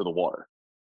 yards into the water.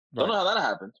 Don't know how that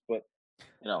happened, but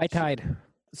I tied.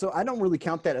 So I don't really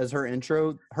count that as her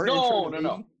intro. Her intro to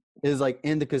me is like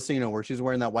in the casino where she's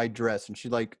wearing that white dress and she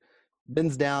like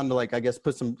bends down to like, I guess,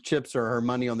 put some chips or her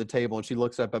money on the table and she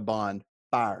looks up at Bond.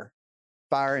 Fire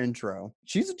intro.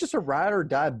 She's just a ride or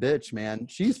die bitch, man.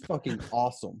 She's fucking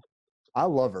awesome. I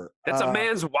love her. That's a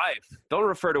man's wife. Don't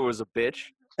refer to her as a bitch.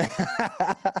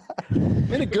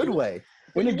 In a good way.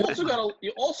 You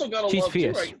also gotta She's love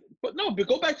fierce. too, right? But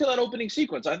go back to that opening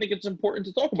sequence. I think it's important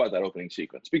to talk about that opening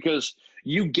sequence because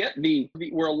you get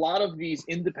where a lot of these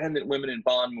independent women in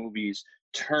Bond movies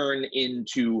turn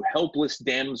into helpless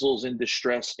damsels in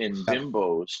distress and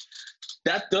bimbos.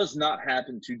 That does not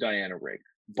happen to Diana Rigg.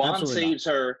 Bond Absolutely saves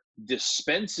her,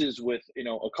 dispenses with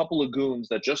a couple of goons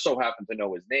that just so happen to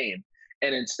know his name,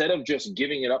 and instead of just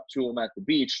giving it up to him at the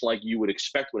beach like you would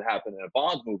expect would happen in a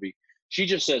Bond movie, she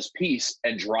just says peace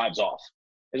and drives off.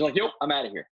 It's like, yo, I'm out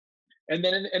of here. And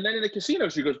then in the casino,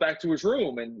 she goes back to his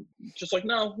room and just like,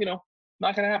 no,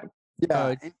 not gonna happen.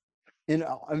 Yeah.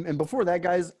 And before that,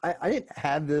 guys, I didn't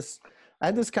have this. I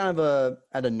had this kind of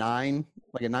at a 9,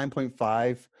 like a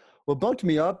 9.5. What bumped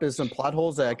me up is some plot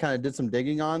holes that I kind of did some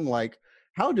digging on. Like,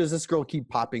 how does this girl keep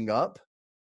popping up?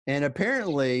 And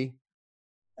apparently,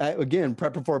 again,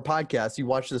 prepping for a podcast, you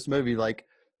watch this movie like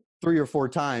 3 or 4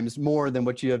 times more than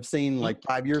what you have seen like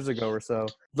 5 years ago or so.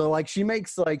 So like she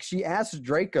asks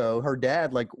Draco, her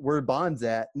dad, like where Bond's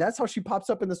at, and that's how she pops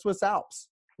up in the Swiss Alps.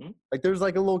 Like there's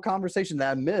like a little conversation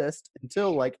that I missed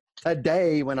until like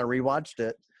today when I rewatched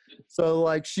it. So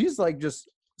like she's like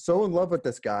just so in love with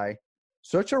this guy,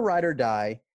 such a ride or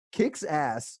die, kicks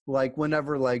ass. Like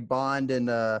whenever like Bond and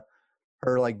her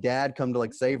like dad come to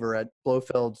like save her at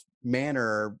Blofeld's Manor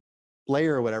or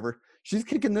Blair or whatever. She's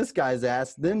kicking this guy's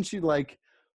ass. Then she like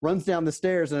runs down the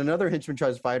stairs and another henchman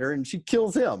tries to fight her and she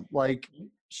kills him. Like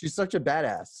she's such a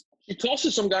badass. She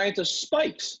tosses some guy into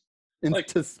spikes.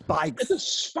 Into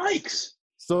spikes.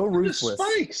 So ruthless. Into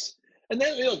spikes. And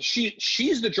then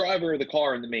she's the driver of the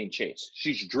car in the main chase.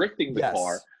 She's drifting the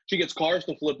car. She gets cars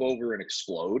to flip over and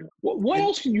explode. What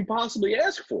else can you possibly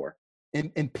ask for?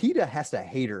 And PETA has to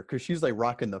hate her because she's like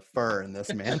rocking the fur in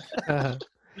this, man.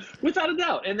 Without a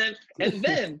doubt. And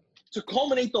then to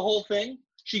culminate the whole thing,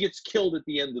 she gets killed at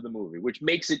the end of the movie, which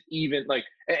makes it even like,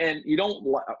 and you don't,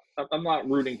 I'm not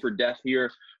rooting for death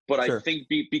here, but sure. I think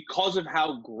because of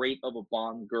how great of a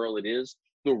Bond girl it is,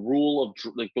 the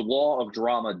law of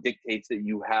drama dictates that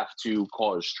you have to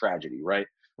cause tragedy, right?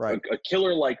 Right. A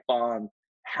killer like Bond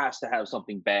has to have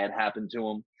something bad happen to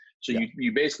him. So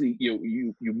you basically,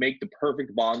 you make the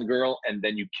perfect Bond girl and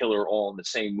then you kill her all in the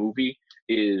same movie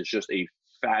is just a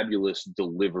fabulous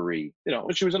delivery.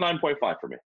 She was a 9.5 for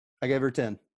me. I gave her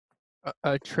 10.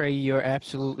 Trey, you're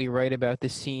absolutely right about the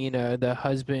scene. The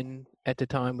husband at the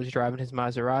time was driving his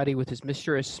Maserati with his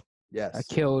mistress. Yes.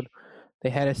 Killed.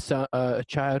 They had a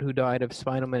child who died of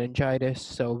spinal meningitis,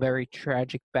 so very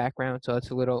tragic background. So that's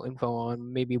a little info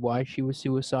on maybe why she was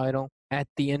suicidal. At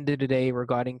the end of the day,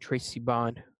 regarding Tracy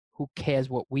Bond, who cares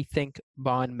what we think?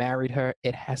 Bond married her.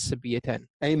 It has to be a 10.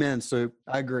 Amen, Soup.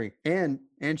 I agree. And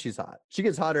she's hot. She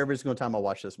gets hotter every single time I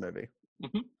watch this movie.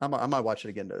 Mm-hmm. I might watch it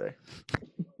again today.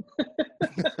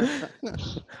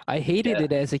 I hated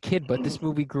it as a kid, but this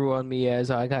movie grew on me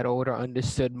as I got older,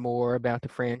 understood more about the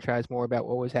franchise, more about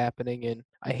what was happening, and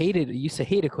I used to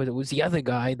hate it because it was the other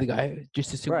guy. The guy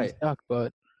just assumed he stuck,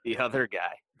 but the other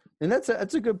guy. And that's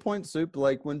a good point, Soup.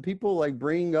 Like when people like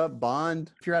bring up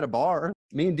Bond, if you're at a bar,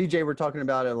 me and DJ were talking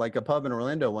about it like a pub in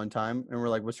Orlando one time, and we're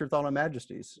like, "What's your thought on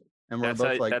Majesties?" And we're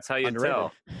that's how you underrated.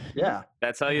 tell. Yeah,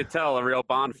 that's how you tell a real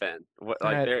Bond fan.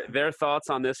 Their thoughts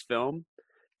on this film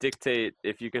dictate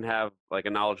if you can have like a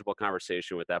knowledgeable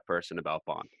conversation with that person about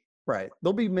Bond. Right.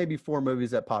 There'll be maybe 4 movies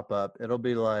that pop up. It'll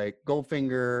be like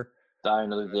Goldfinger, Die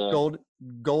Another Day,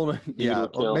 Golden, yeah,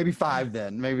 or maybe 5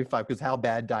 then, maybe 5 because how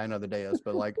bad Die Another Day is.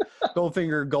 But like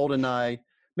Goldfinger, GoldenEye,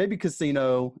 maybe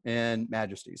Casino, and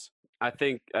Majesties. I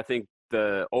think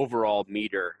the overall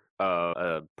meter of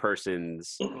a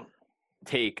person's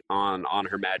take on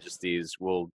Her Majesties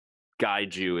will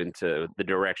guide you into the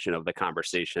direction of the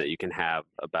conversation that you can have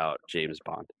about James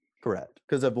Bond. Correct.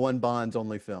 Because of one Bond's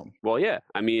only film. Well, yeah.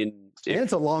 I mean... And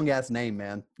it's a long-ass name,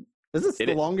 man. Is this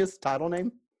the longest title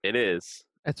name? It is.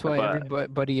 That's why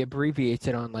everybody abbreviates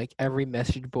it on like every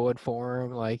message board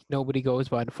forum. Like nobody goes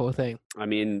by the full thing. I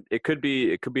mean, it could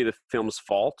be the film's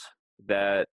fault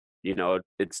that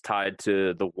it's tied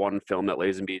to the one film that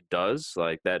Lazenby does.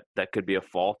 Like that could be a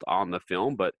fault on the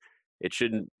film, but it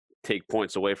shouldn't take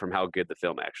points away from how good the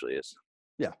film actually is.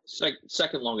 Yeah.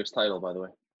 Second longest title, by the way.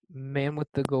 Man with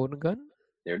the Golden Gun.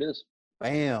 There it is.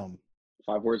 Bam.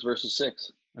 5 words versus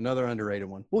 6. Another underrated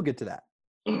one. We'll get to that.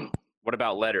 What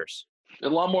about letters? A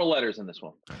lot more letters in this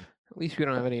one. At least we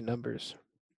don't have any numbers.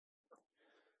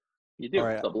 You do. All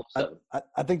right. 007.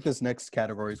 I think this next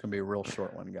category is going to be a real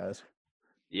short one, guys.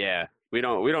 Yeah, we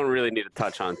don't really need to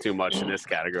touch on too much in this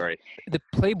category. The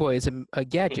Playboy is a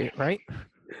gadget, right?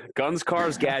 Guns,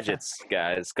 cars, gadgets,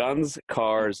 guys. Guns,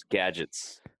 cars,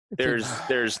 gadgets.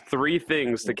 There's 3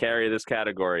 things to carry this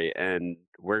category, and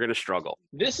we're gonna struggle.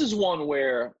 This is one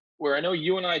where I know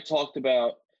you and I talked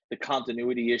about the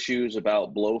continuity issues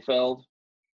about Blofeld.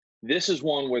 This is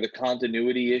one where the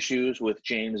continuity issues with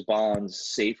James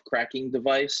Bond's safe cracking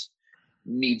device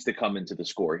needs to come into the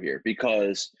score here,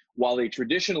 because while they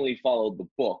traditionally followed the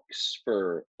books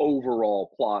for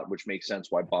overall plot, which makes sense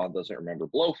why Bond doesn't remember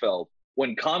Blofeld,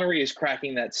 when Connery is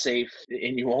cracking that safe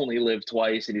and you only live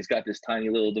twice and he's got this tiny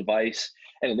little device,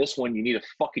 and in this one you need a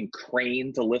fucking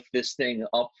crane to lift this thing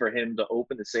up for him to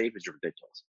open the safe, is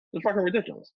ridiculous. It's fucking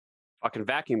ridiculous. Fucking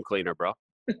vacuum cleaner, bro.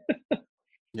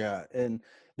 Yeah, and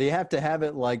they have to have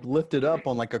it like lifted up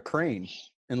on like a crane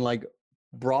and like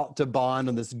brought to Bond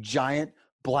on this giant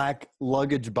black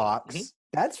luggage box. Mm-hmm.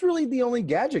 That's really the only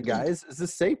gadget, guys, is the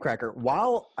safe cracker.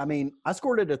 I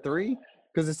scored it a 3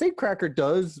 because the safe cracker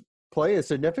does play a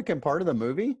significant part of the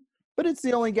movie, but it's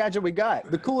the only gadget we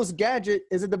got. The coolest gadget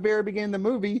is at the very beginning of the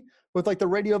movie with like the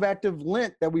radioactive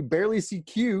lint that we barely see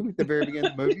Q at the very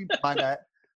beginning of the movie.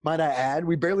 Might I add,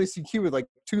 we barely see Q with like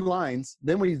 2 lines.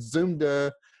 Then we zoomed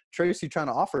to Tracy trying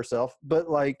to off herself, but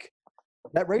like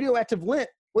that radioactive lint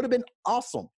would have been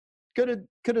awesome. Could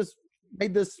have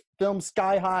made this film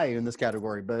sky high in this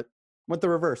category, but went the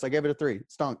reverse. I gave it a 3. It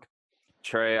stunk.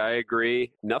 Trey, I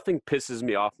agree. Nothing pisses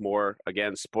me off more.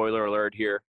 Again, spoiler alert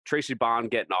here. Tracy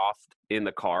Bond getting off in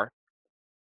the car.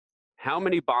 How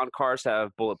many Bond cars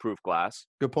have bulletproof glass?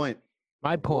 Good point.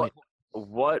 My point.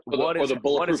 What Or is the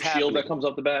bulletproof shield shield that comes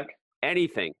up the back?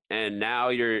 Anything, and now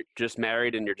you're just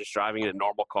married and you're just driving a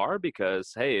normal car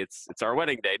because hey, it's our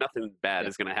wedding day. Nothing bad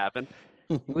is going to happen.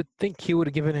 You would think he would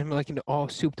have given him like an all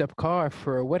souped up car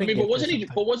for a wedding. But wasn't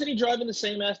he driving the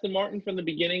same Aston Martin from the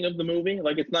beginning of the movie?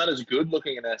 Like, it's not as good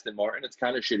looking an Aston Martin. It's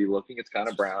kind of shitty looking. It's kind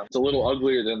of brown. It's a little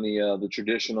uglier than the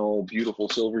traditional beautiful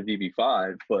silver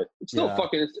DB5, but it's still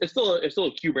it's still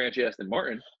a Q branch Aston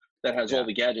Martin that has all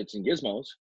the gadgets and gizmos.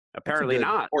 Apparently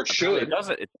not. Or should. It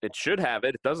doesn't. It should have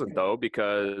it. It doesn't though,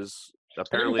 because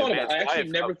apparently I actually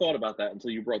never thought about that until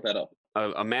you brought that up.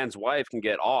 A man's wife can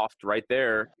get offed right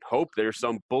there. Hope there's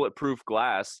some bulletproof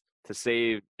glass to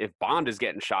save if Bond is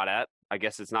getting shot at. I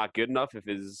guess it's not good enough if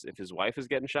his wife is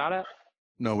getting shot at.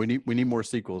 No, we need more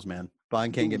sequels, man.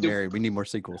 Bond can't get married. We need more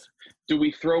sequels. Do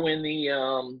we throw in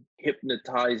the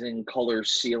hypnotizing color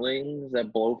ceilings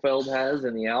that Blofeld has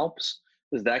in the Alps?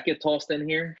 Does that get tossed in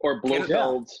here? Or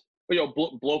Blofeld's,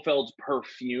 Blofeld's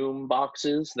perfume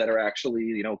boxes that are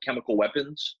actually, chemical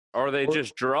weapons? Or are they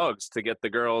just drugs to get the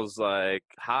girls like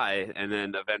high and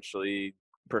then eventually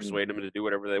persuade them to do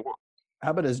whatever they want? How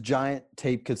about his giant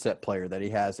tape cassette player that he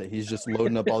has that he's just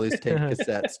loading up all these tape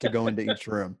cassettes to go into each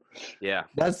room? Yeah.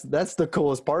 That's the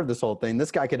coolest part of this whole thing. This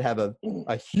guy could have a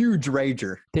huge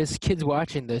rager. There's kids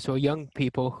watching this or young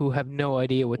people who have no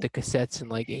idea what the cassettes and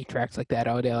like 8-tracks like that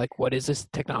are. They're like, what is this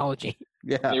technology?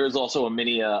 Yeah. There is also a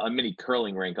mini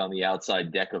curling rink on the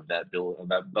outside deck of that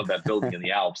building in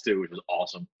the Alps too, which was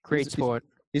awesome. Great sport.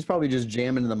 He's probably just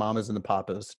jamming the mamas and the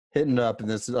papas, hitting up in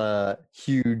this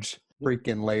huge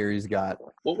freaking layer he's got.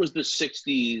 What was the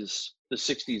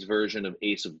 60s version of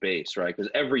Ace of Base, right? Because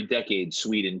every decade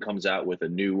Sweden comes out with a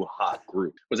new hot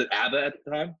group. Was it ABBA at the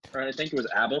time? Right? I think it was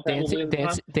ABBA.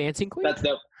 Dancing Queen? That's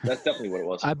definitely what it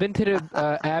was. I've been to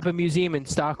the ABBA museum in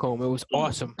Stockholm. It was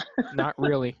awesome. Not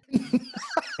really.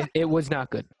 It was not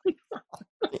good.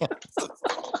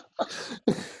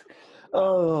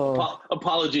 Oh,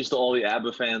 apologies to all the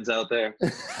ABBA fans out there.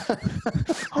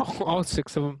 All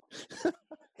 6 of them.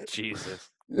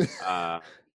 Jesus.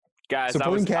 Guys,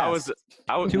 supporting I was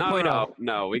 2.0.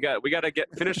 No, we got to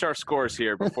finish our scores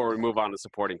here before we move on to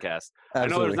supporting cast.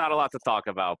 absolutely. I know there's not a lot to talk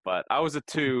about, but I was a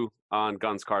 2 on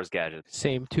Guns, Cars, Gadgets.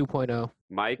 Same 2.0.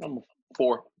 Mike?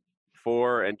 4.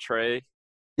 4, and Trey?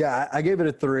 Yeah, I gave it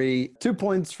a 3. 2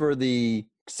 points for the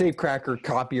safecracker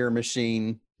copier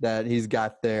machine that he's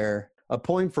got there. A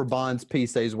point for Bond's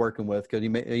piece that he's working with because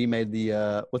he made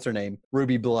the what's her name,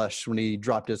 Ruby blush when he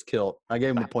dropped his kilt. I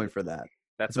gave him a point for that.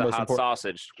 That's the a most hot important-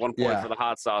 sausage. 1 point Yeah. for the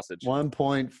hot sausage. 1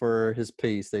 point for his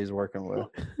piece that he's working with.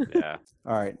 Yeah.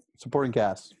 All right, supporting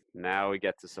cast. Now we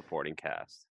get to supporting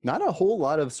cast. Not a whole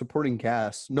lot of supporting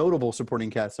casts, notable supporting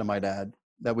casts, I might add,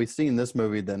 that we see in this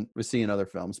movie than we see in other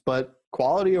films. But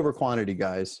quality over quantity,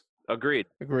 guys. Agreed.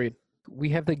 Agreed. We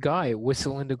have the guy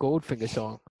whistling the Goldfinger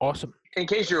song. Awesome. In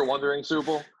case you're wondering,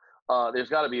 Supal, there's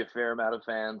got to be a fair amount of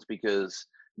fans because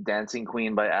Dancing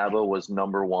Queen by ABBA was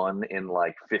 #1 in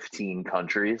like 15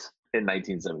 countries in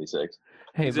 1976.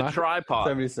 Hey, He's a tripod.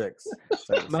 76.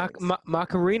 76.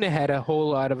 Macarena had a whole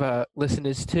lot of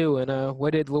listeners too. And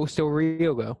where did Los Del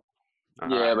Rio go?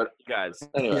 Yeah, but guys,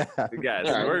 anyway. Yeah. guys,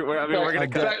 All right. we're gonna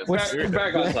cut this.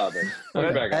 Back on topic.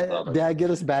 Back on topic. Dad, get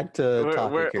us back to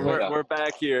topic here. We're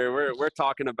back here. We're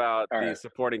talking about All the right.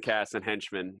 supporting cast and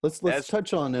henchmen. Let's As-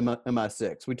 touch on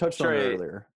MI6. We touched on it Trey,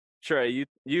 earlier. Trey,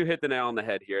 you hit the nail on the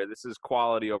head here. This is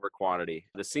quality over quantity.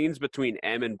 The scenes between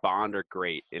M and Bond are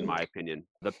great, in my opinion.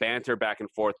 The banter back and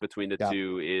forth between the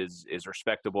two is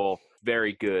respectable,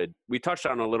 very good. We touched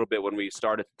on it a little bit when we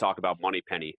started to talk about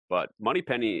Moneypenny, but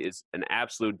Moneypenny is an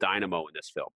absolute dynamo in this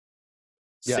film.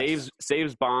 Yes.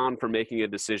 Saves Bond from making a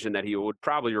decision that he would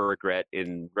probably regret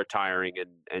in retiring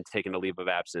and taking a leave of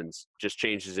absence. Just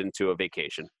changes into a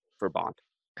vacation for Bond.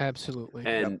 Absolutely.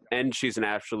 And she's an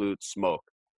absolute smoke.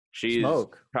 She's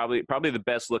probably the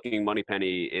best looking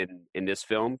Moneypenny in this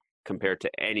film compared to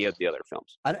any of the other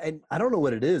films. I don't know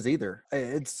what it is either.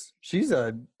 She's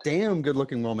a damn good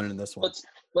looking woman in this one.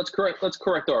 Let's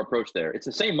correct our approach there. It's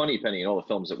the same Moneypenny in all the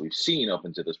films that we've seen up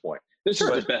until this point. This is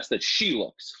the best that she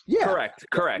looks. Yeah. Correct.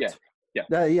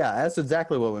 Yeah. Yeah, that's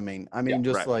exactly what we mean. I mean,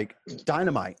 like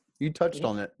dynamite. You touched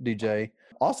on it, DJ.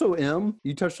 Also, M,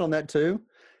 you touched on that too.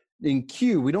 In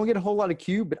Q, we don't get a whole lot of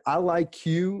Q, but I like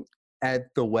Q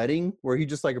at the wedding where he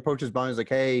just like approaches Bond. He's like,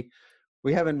 hey,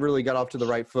 we haven't really got off to the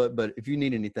right foot, but if you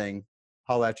need anything,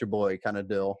 holla at your boy kind of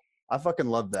deal. I fucking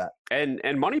love that. And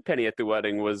Moneypenny at the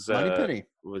wedding was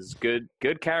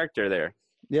good character there.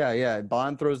 Yeah.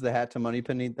 Bond throws the hat to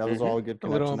Moneypenny. That was all a good A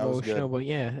connection. little That was good. emotional, but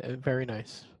yeah, very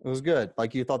nice. It was good.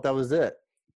 Like you thought that was it.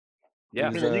 Yeah.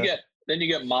 It was, Then you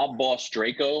get mob boss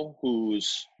Draco,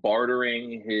 who's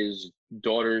bartering his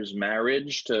daughter's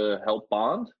marriage to help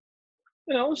Bond.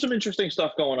 You know, some interesting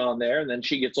stuff going on there. And then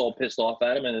she gets all pissed off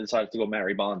at him and decides to go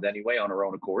marry Bond anyway on her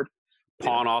own accord.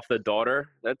 Pawn off the daughter.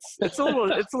 It's a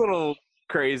little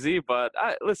crazy, but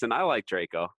I like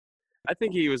Draco. I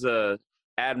think he was a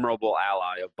admirable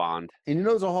ally of Bond. and he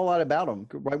knows a whole lot about him.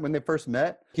 Right when they first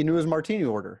met, he knew his martini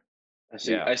order. I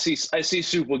see. Yeah. I see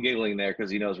Supal giggling there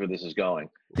because he knows where this is going.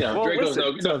 You know, Well, Draco's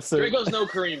listen. Draco's no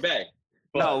Kareem Bay.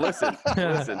 No, listen.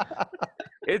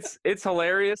 It's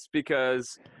hilarious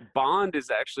because Bond is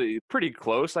actually pretty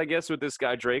close, I guess, with this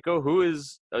guy Draco, who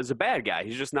is a bad guy.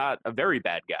 He's just not a very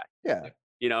bad guy. Yeah.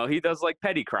 You know, he does like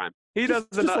petty crime. He Just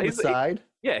does enough. on the side.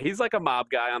 He's like a mob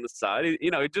guy on the side. He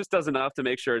just does enough to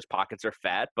make sure his pockets are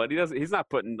fat, but he's not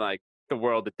putting like the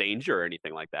world in danger or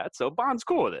anything like that. So Bond's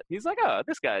cool with it. He's like, oh,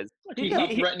 this guy's He's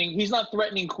not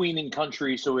threatening Queen and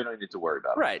country, so we don't need to worry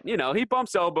about it. right. You know, he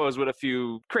bumps elbows with a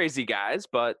few crazy guys,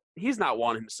 but he's not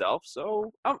one himself.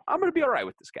 So I'm gonna be all right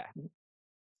with this guy.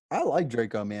 I like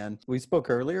Draco, man. We spoke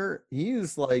earlier.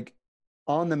 He's like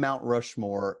on the Mount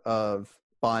Rushmore of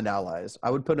Bond allies. I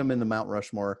would put him in the Mount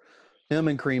Rushmore. Him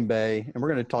and Kareem Bay, and we're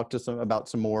going to talk to about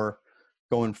some more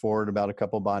going forward about a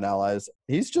couple Bond allies.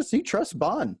 He trusts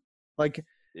Bond. Like,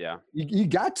 Yeah. you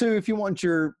got to if you want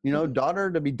your daughter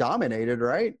to be dominated,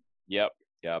 right? Yep.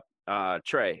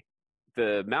 Trey,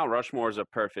 the Mount Rushmore is a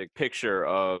perfect picture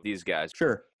of these guys.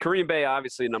 Sure. Kareem Bay,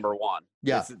 obviously number one.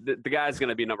 Yeah. The guy's going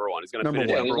to be number one. He's going to Number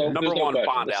finish one. number one question.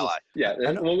 Bond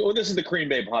ally. Well, this is the Kareem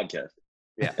Bay podcast.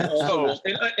 Yeah.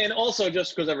 And also,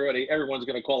 just because everyone's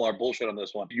going to call our bullshit on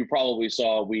this one, you probably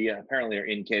saw we apparently are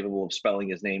incapable of spelling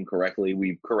his name correctly.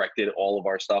 We've corrected all of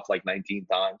our stuff like 19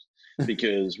 times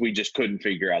because we just couldn't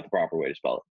figure out the proper way to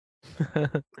spell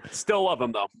it. Still love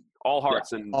him though. All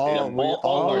hearts and all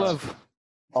love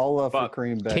for Fuck.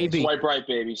 Kareem Bay. KB. Swipe right,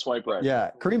 baby. Swipe right.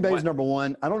 Yeah, Kareem Bay's What? number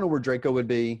one. I don't know where Draco would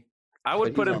be. I would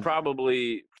But put he's him on-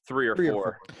 probably three or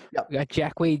four. We got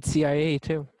Jack Wade, CIA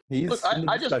too. He's Look, in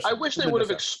the I discussion. wish He's they in would have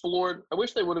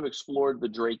discussion. explored the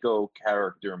Draco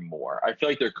character more. I feel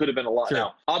like there could have been a lot. Sure.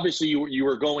 Now, obviously, you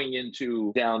were going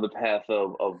down the path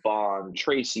of Bond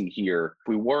Tracy here. If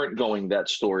we weren't going that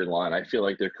storyline, I feel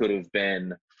like there could have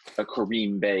been a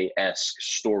Kareem Bay-esque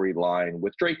storyline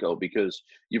with Draco because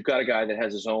you've got a guy that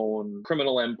has his own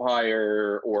criminal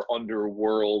empire or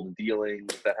underworld dealings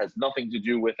that has nothing to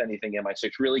do with anything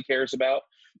MI6 really cares about.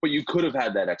 But you could have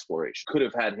had that exploration. Could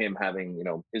have had him having,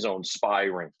 his own spy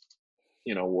ring.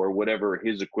 or whatever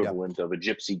his equivalent of a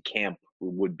gypsy camp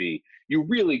would be. You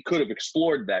really could have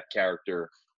explored that character,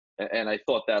 and I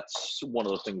thought that's one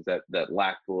of those things that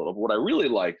lacked a little. What I really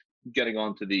liked, getting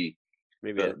onto the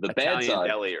bad Italian side,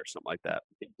 deli or something like that.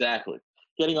 exactly.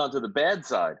 Getting onto the bad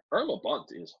side, Irma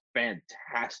Bunt is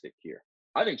fantastic here.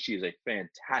 I think she is a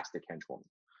fantastic henchwoman.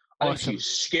 I think Awesome. she's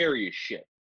scary as shit.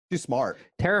 She's smart.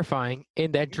 Terrifying.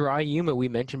 In that dry humor we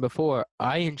mentioned before,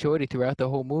 I enjoyed it throughout the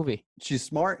whole movie. She's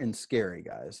smart and scary,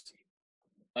 guys.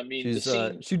 I mean, She's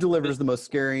the scene, she delivers the most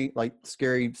scary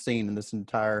scene in this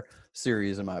entire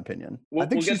series, in my opinion. I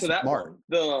think we'll get she's to that smart.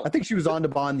 one. I think she was on to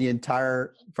Bond the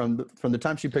entire from the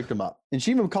time she picked him up, and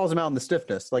she even calls him out on the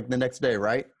stiffness, like the next day,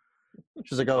 right?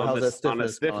 She's like, "Oh, how's that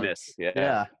stiffness?" On a stiffness,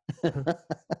 yeah.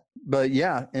 But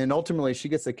yeah, and ultimately she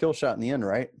gets a kill shot in the end,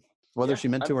 right? Whether she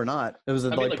meant to or not, it was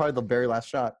probably the very last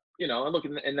shot. And look,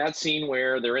 in that scene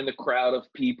where they're in the crowd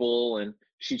of people and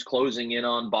she's closing in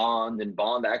on Bond, and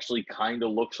Bond actually kind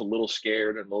of looks a little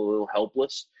scared and a little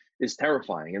helpless, is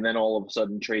terrifying. And then all of a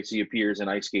sudden Tracy appears in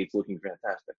ice skates looking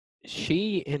fantastic.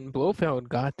 She in Blofeld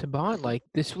got to Bond. Like,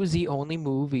 this was the only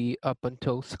movie up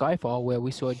until Skyfall where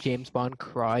we saw James Bond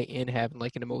cry and have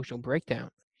like an emotional breakdown.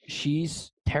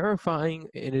 She's terrifying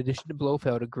in addition to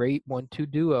Blofeld, a great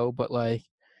 1-2 duo, but like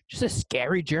just a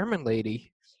scary German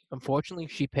lady. Unfortunately,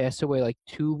 she passed away like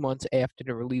 2 months after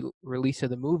the release of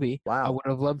the movie. Wow. I would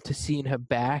have loved to seen her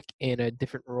back in a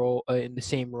different role, in the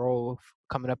same role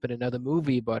coming up in another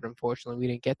movie, but unfortunately we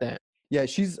didn't get that. Yeah,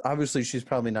 she's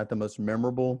probably not the most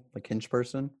memorable hench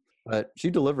person, but she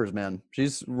delivers, man.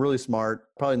 She's really smart,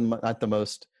 probably not the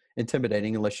most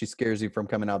intimidating unless she scares you from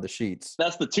coming out of the sheets.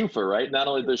 That's the twofer, right? Not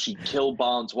only does she kill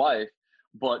Bond's wife,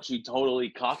 but she totally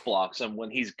cockblocks him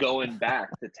when he's going back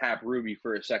to tap Ruby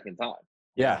for a second time.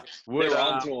 Yeah. They're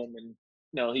onto him,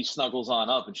 and he snuggles on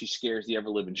up, and she scares the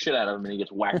ever-living shit out of him, and he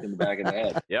gets whacked in the back of the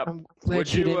head. Yep. I'm glad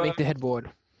she didn't make the headboard.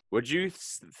 Would you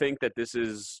think that this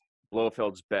is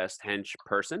Blofeld's best hench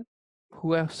person?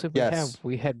 Who else did we have?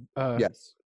 We had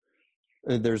yes.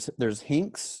 There's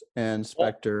Hinks and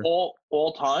Spectre.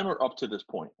 All time or up to this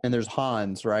point? And there's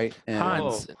Hans, right? And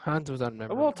Hans was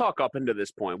unmemorable. We'll talk up into this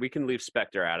point. We can leave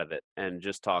Spectre out of it and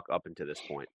just talk up into this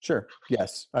point. Sure.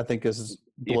 Yes. I think this is...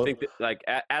 Do you think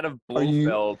that, out of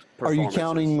Blofeld are you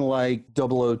counting like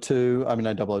 002? I mean,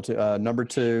 not 002. Number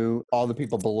 2, all the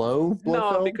people below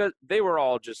Blofeld? No, because they were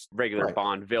all just regular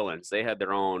Bond villains. They had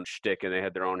their own shtick and they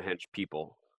had their own hench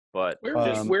people. But where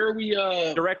are we...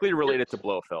 directly related to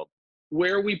Blofeld.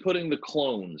 Where are we putting the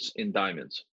clones in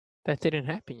Diamonds? That didn't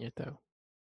happen yet, though.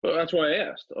 Well, that's why I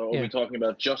asked. Are we talking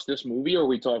about just this movie, or are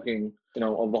we talking,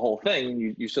 of the whole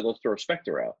thing? You said let's throw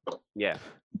Spectre out. Yeah.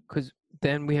 Because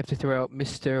then we have to throw out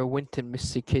Mr. Winton,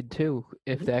 Mr. Kid, too,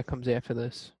 if that comes after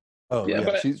this. Oh,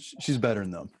 yeah. She's better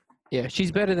than them. Yeah,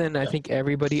 she's better than, I think,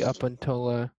 everybody up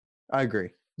until... I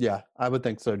agree. Yeah, I would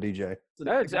think so, DJ.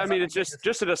 It's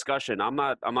just a discussion. I'm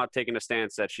not taking a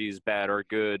stance that she's bad or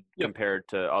good compared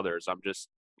to others. I'm just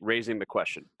raising the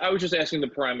question. I was just asking the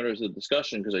parameters of the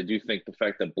discussion because I do think the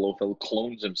fact that Blofeld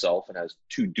clones himself and has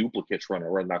 2 duplicates running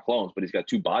around, not clones, but he's got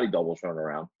 2 body doubles running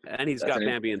around. And he's got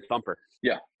Bambi and Thumper.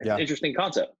 Yeah. Interesting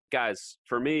concept. Guys,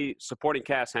 for me, supporting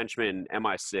cast henchman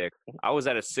MI6, I was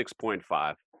at a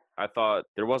 6.5. I thought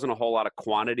there wasn't a whole lot of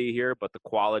quantity here, but the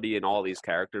quality in all these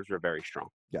characters were very strong.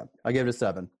 Yeah, I gave it a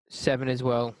 7. 7 as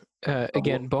well.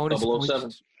 Again, bonus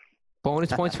points.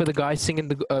 Bonus points for the guy singing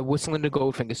the whistling the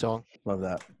Goldfinger song. Love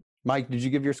that. Mike, did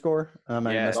you give your score? I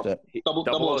missed it.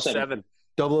 007.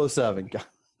 007.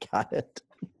 Got it.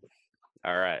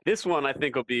 All right. This one I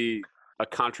think will be a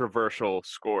controversial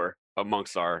score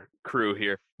amongst our crew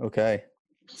here. Okay.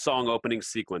 Song opening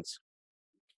sequence.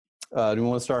 Do we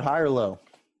want to start high or low?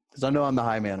 Because I know I'm the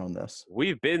high man on this.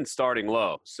 We've been starting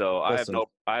low, so I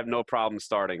have no problem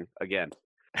starting again.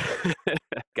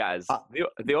 Guys,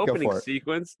 the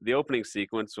opening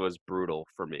sequence was brutal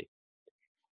for me.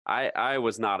 I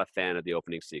was not a fan of the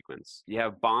opening sequence. You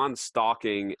have Bond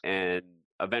stalking and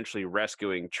eventually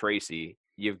rescuing Tracy.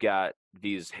 You've got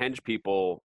these hench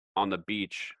people on the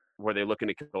beach. Were they looking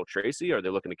to kill Tracy? Or are they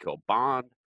looking to kill Bond?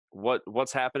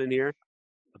 What's happening here?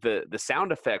 The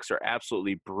sound effects are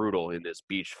absolutely brutal in this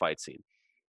beach fight scene.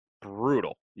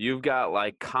 Brutal. You've got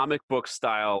like comic book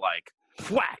style like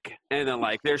whack, and then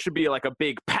like there should be like a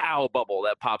big pow bubble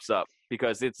that pops up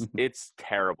because it's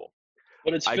terrible.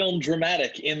 But it's filmed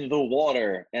dramatic in the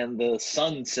water and the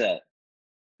sunset.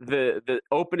 The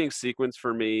opening sequence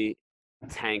for me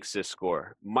tanks this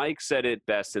score. Mike said it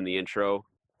best in the intro.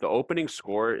 The opening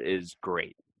score is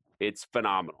great. It's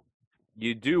phenomenal.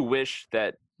 You do wish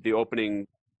that the opening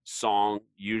song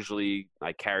usually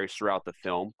like carries throughout the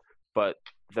film, but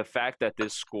the fact that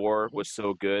this score was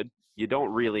so good you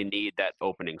don't really need that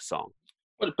opening song.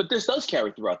 But this does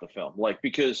carry throughout the film, like,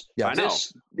 because I know.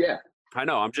 Yeah, I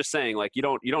know. I'm just saying, like, you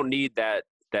don't need that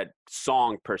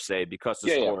song per se because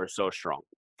the score is so strong.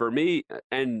 For me,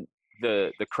 and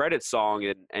the credit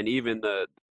song and even the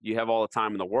You Have All the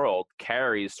Time in the World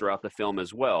carries throughout the film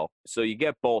as well. So you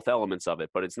get both elements of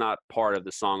it, but it's not part of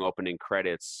the song opening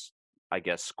credits, I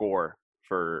guess, score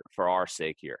for our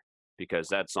sake here, because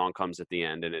that song comes at the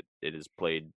end and it is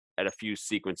played at a few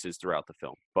sequences throughout the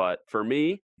film. But for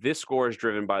me, this score is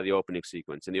driven by the opening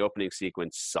sequence, and the opening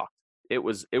sequence sucked. It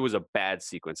was a bad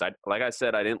sequence. Like I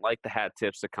said, I didn't like the hat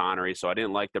tips to Connery, so I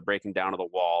didn't like the breaking down of the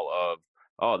wall of,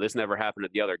 oh, this never happened to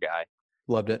the other guy.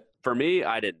 Loved it. For me,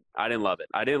 I didn't love it.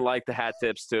 I didn't like the hat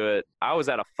tips to it. I was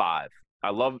at a 5. I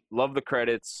love the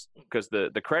credits because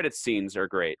the credits scenes are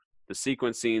great. The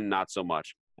sequence scene, not so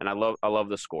much. And I love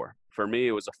the score. For me,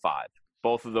 it was a 5.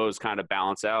 Both of those kind of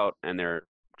balance out, and they're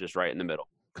just right in the middle.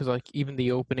 Because like even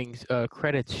the opening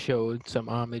credits showed some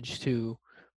homage to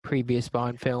previous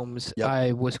Bond films. Yep.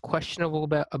 I was questionable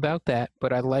about that,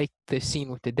 but I liked the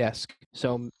scene with the desk.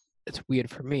 So it's weird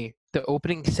for me. The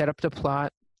opening set up the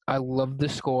plot. I love the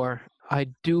score. I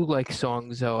do like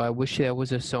songs, though. I wish there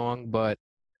was a song, but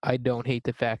I don't hate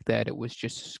the fact that it was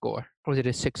just a score. Was it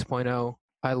a 6.0?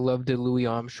 I love the Louis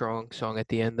Armstrong song at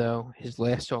the end, though. His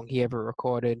last song he ever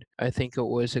recorded. I think it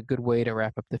was a good way to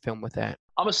wrap up the film with that.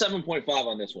 I'm a 7.5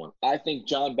 on this one. I think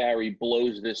John Barry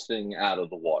blows this thing out of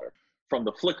the water. From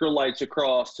the flicker lights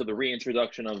across to the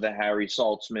reintroduction of the Harry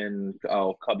Saltzman,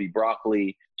 Cubby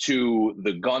Broccoli, to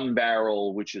the gun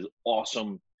barrel, which is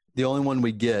awesome. The only one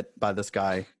we get by this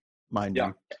guy, mind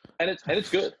you. And it's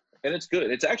good. And it's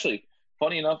good. It's actually,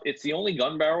 funny enough, it's the only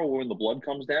gun barrel where when the blood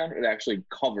comes down, it actually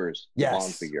covers the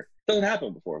Bond figure. Doesn't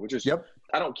happen before, which is,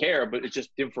 I don't care, but it's just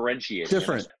differentiating.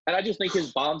 Different. And I just think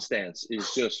his Bond stance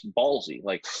is just ballsy.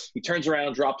 Like, he turns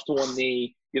around, drops to one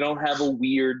knee. You don't have a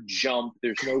weird jump.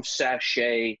 There's no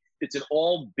sachet. It's an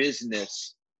all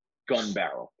business gun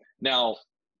barrel. Now,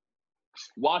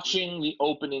 watching the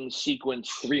opening sequence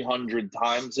 300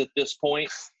 times at this point,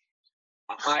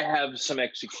 I have some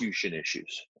execution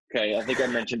issues. Okay, I think I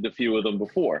mentioned a few of them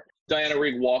before. Diana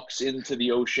Rigg walks into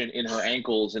the ocean in her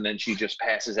ankles, and then she just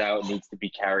passes out and needs to be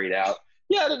carried out.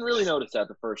 Yeah, I didn't really notice that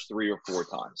the first 3 or 4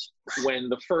 times. When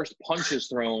the first punch is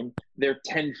thrown, they're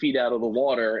 10 feet out of the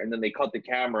water, and then they cut the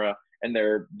camera, and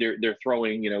they're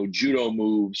throwing, judo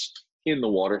moves in the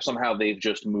water. Somehow they've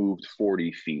just moved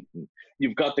 40 feet. And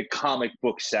you've got the comic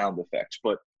book sound effects,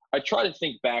 but I try to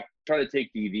think back, try to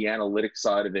take the analytic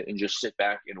side of it and just sit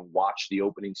back and watch the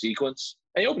opening sequence.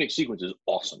 And the opening sequence is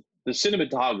awesome. The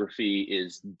cinematography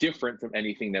is different from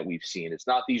anything that we've seen. It's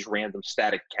not these random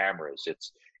static cameras.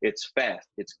 It's fast,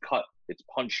 it's cut, it's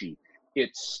punchy,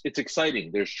 it's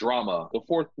exciting. There's drama. The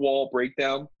fourth wall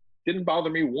breakdown didn't bother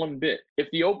me one bit. If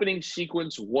the opening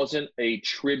sequence wasn't a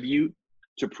tribute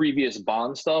to previous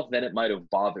Bond stuff, then it might have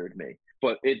bothered me.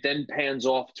 But it then pans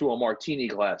off to a martini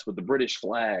glass with the British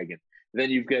flag, and then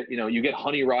you get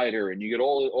Honey Rider, and you get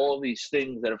all of these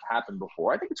things that have happened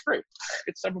before. I think it's great.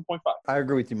 It's 7.5. I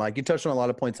agree with you, Mike. You touched on a lot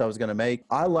of points I was going to make.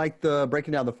 I like the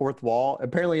breaking down the fourth wall.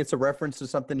 Apparently, it's a reference to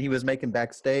something he was making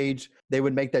backstage. They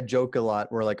would make that joke a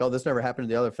lot. Where like, oh, this never happened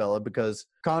to the other fella because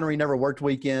Connery never worked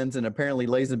weekends, and apparently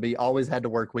Lazenby always had to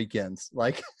work weekends.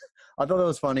 Like, I thought that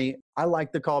was funny. I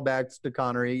like the callbacks to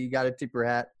Connery. You got to tip your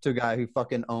hat to a guy who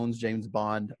fucking owns James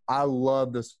Bond. I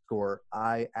love the score.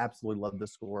 I absolutely love the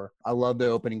score. I love the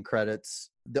opening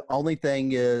credits. The only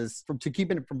thing is, to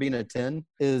keep it from being a 10,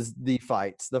 is the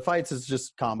fights. The fights is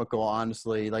just comical,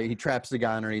 honestly. Like, he traps the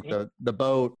guy underneath the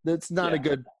boat. It's not a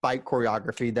good fight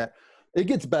choreography. That it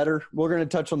gets better. We're going to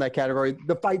touch on that category.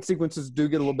 The fight sequences do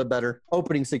get a little bit better.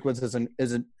 Opening sequence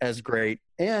isn't as great.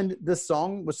 And this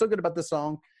song, what's so good about this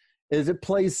song is it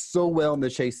plays so well in the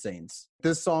chase scenes.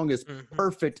 This song is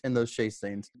perfect in those chase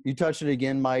scenes. You touched it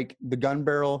again, Mike. The gun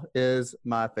barrel is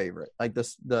my favorite. Like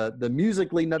the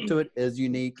music leading up to it is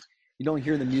unique. You don't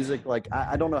hear the music. Like,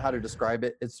 I don't know how to describe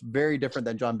it. It's very different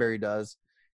than John Barry does.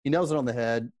 He nails it on the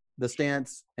head. The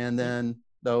stance, and then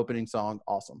the opening song,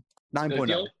 awesome.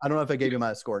 9.0. I don't know if I gave you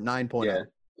my score. 9.0. Yeah.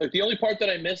 Like, the only part that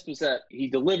I missed was that he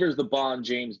delivers the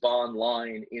James Bond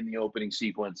line in the opening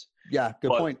sequence. Yeah, good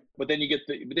point. But then you get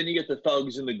the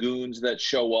thugs and the goons that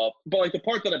show up. But like, the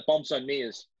part that bumps on me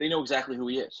is they know exactly who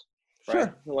he is. Right?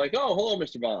 Sure. They're like, oh, hello,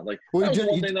 Mr. Bond. Like, well, that was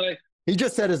one thing that I. He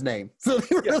just said his name. So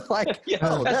they were like,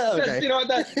 oh, okay.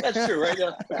 That's true, right?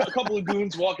 A couple of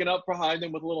goons walking up behind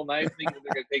him with a little knife thinking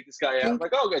they're going to take this guy out.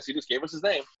 Like, oh, guys, he just gave us his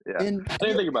name. Yeah. And I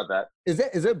didn't think about that. Is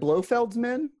it Blofeld's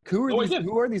men?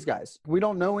 Who are these guys? We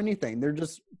don't know anything. They're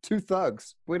just two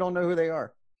thugs. We don't know who they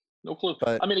are. No clue.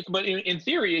 But I mean, but in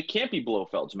theory, it can't be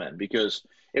Blofeld's men because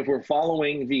if we're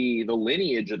following the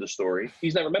lineage of the story,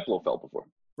 he's never met Blofeld before.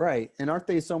 right, and aren't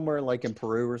they somewhere like in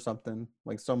Peru or something?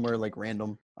 Like somewhere like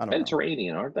random? I don't know.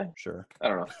 Mediterranean, aren't they? Sure. I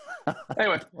don't know.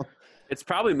 Anyway. It's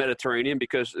probably Mediterranean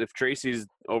because if Tracy's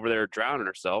over there drowning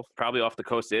herself, probably off the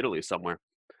coast of Italy somewhere.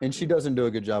 And she doesn't do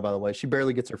a good job, by the way. She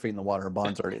barely gets her feet in the water.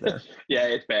 Bond's already there. Yeah,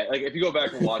 it's bad. Like if you go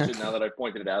back and watch it now that I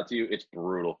pointed it out to you, it's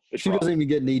brutal. It's She rough. doesn't even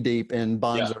get knee deep, and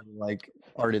Bond's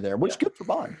already there, which is good for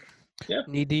Bond.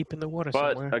 Knee deep in the water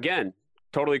But somewhere. again,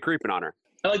 totally creeping on her.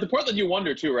 And like the part that you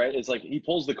wonder too, right? Is like he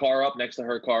pulls the car up next to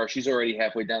her car. She's already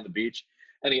halfway down the beach,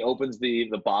 and he opens the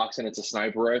box, and it's a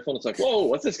sniper rifle. And it's like, whoa,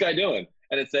 what's this guy doing?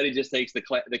 And instead, he just takes the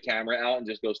camera out and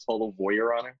just goes total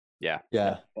voyeur on her.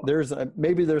 Yeah. There's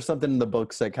maybe there's something in the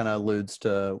books that kind of alludes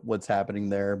to what's happening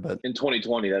there, but In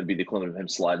 2020, that'd be the equivalent of him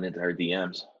sliding into her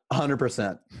DMs.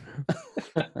 100%.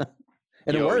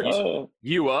 And it Yo, works. Oh,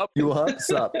 You up? You up?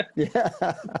 Sup? Yeah.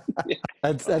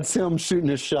 That's him shooting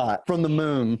his shot from the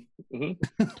moon.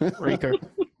 Raker.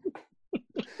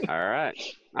 All right.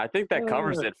 I think that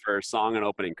covers it for song and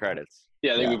opening credits.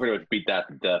 yeah, I think we pretty much beat that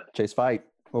to death. Chase fight.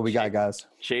 What we got, guys?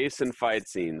 Chase and fight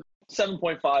scenes.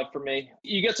 7.5 for me.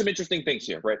 You get some interesting things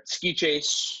here, right? Ski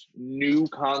chase, new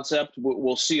concept.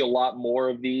 We'll see a lot more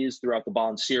of these throughout the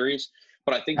Bond series,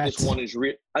 but I think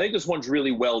this one's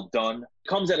really well done.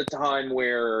 Comes at a time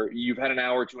where you've had an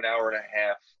hour to an hour and a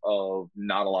half of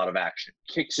not a lot of action.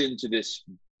 Kicks into this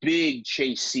big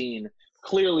chase scene,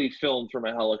 clearly filmed from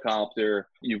a helicopter.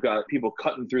 You've got people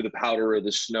cutting through the powder or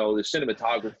the snow. The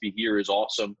cinematography here is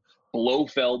awesome.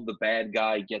 Blofeld, the bad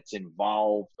guy, gets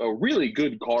involved. A really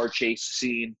good car chase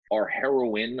scene. Our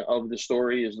heroine of the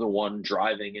story is the one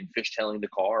driving and fishtailing the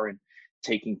car and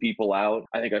taking people out.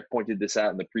 I think I pointed this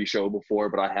out in the pre-show before,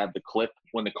 but I have the clip.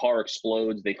 When the car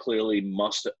explodes, they clearly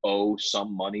must owe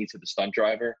some money to the stunt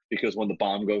driver because when the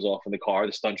bomb goes off in the car,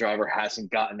 the stunt driver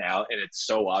hasn't gotten out, and it's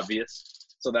so obvious.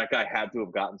 So that guy had to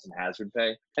have gotten some hazard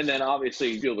pay. And then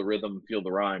obviously feel the rhythm, feel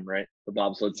the rhyme, right? The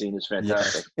bobsled scene is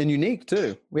fantastic. And unique,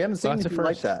 too. We haven't seen Lots of anything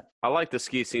like firsts. that. I like the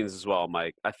ski scenes as well,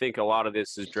 Mike. I think a lot of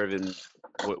this is driven,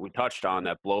 what we touched on,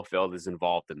 that Blofeld is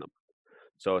involved in them.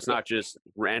 So it's not just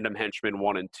random henchmen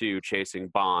 1 and 2 chasing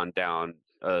Bond down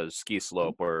a ski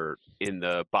slope or in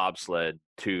the bobsled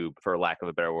tube, for lack of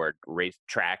a better word, race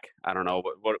track. I don't know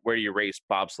where you race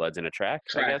bobsleds, in a track.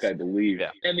 Track, I believe. Yeah.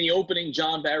 And the opening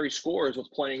John Barry score is what's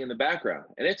playing in the background,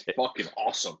 and it's fucking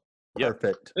awesome. Yep.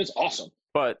 Perfect. It's awesome.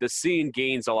 But the scene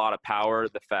gains a lot of power,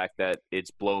 the fact that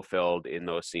it's Blofeld in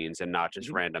those scenes and not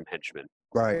just random henchmen.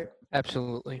 Right.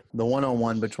 Absolutely. The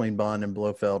one-on-one between Bond and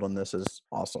Blofeld on this is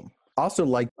awesome. Also,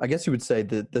 like, I guess you would say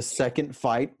the second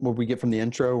fight where we get from the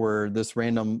intro where this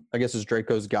random, I guess it's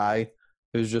Draco's guy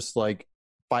who's just like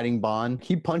fighting Bond.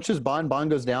 He punches Bond, Bond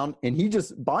goes down, and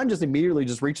Bond just immediately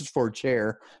just reaches for a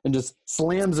chair and just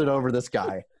slams it over this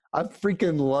guy. I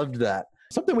freaking loved that.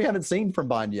 Something we haven't seen from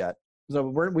Bond yet. So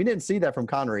we didn't see that from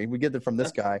Connery. We get it from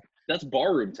this guy. That's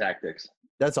barroom tactics.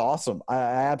 That's awesome. I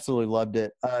absolutely loved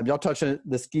it. Y'all touched on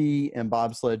the ski and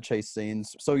bobsled chase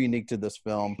scenes. So unique to this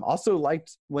film. Also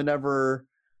liked whenever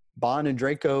Bond and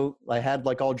Draco had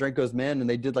all Draco's men and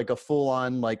they did like a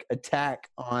full-on like attack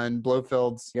on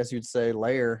Blofeld's, I guess you'd say,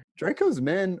 lair. Draco's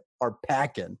men are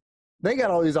packing. They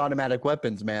got all these automatic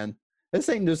weapons, man. This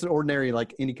ain't just an ordinary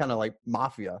like any kind of like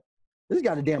mafia. This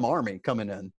got a damn army coming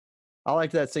in. I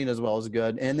liked that scene as well. It was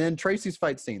good. And then Tracy's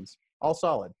fight scenes, all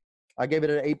solid. I gave it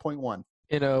an 8.1.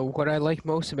 What I like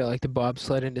most about like the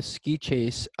bobsled and the ski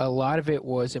chase, a lot of it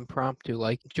was impromptu.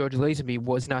 Like George Lazenby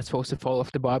was not supposed to fall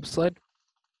off the bobsled.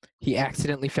 He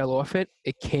accidentally fell off it.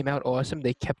 It came out awesome.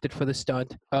 They kept it for the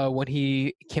stunt. When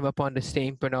he came up on the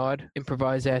St. Bernard,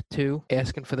 improvised that too,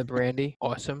 asking for the brandy.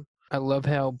 Awesome. I love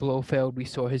how Blofeld, we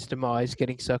saw his demise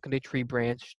getting stuck in a tree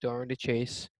branch during the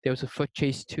chase. There was a foot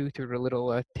chase too through the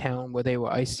little town where they were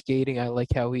ice skating. I like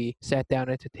how he sat down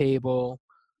at the table,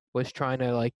 was trying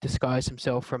to like disguise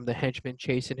himself from the henchmen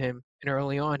chasing him. And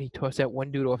early on, he tossed that one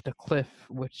dude off the cliff,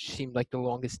 which seemed like the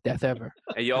longest death ever.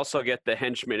 And you also get the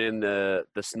henchman in the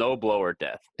snowblower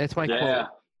death. That's my quote.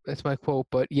 That's my quote.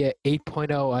 But yeah,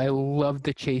 8.0. I love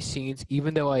the chase scenes.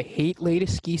 Even though I hate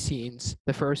latest ski scenes,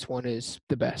 the first one is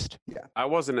the best. Yeah. I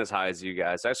wasn't as high as you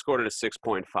guys. I scored it a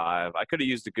 6.5. I could have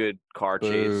used a good car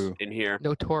chase in here.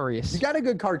 Notorious. You got a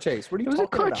good car chase. What are you It was a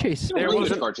talking car about? chase.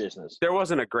 There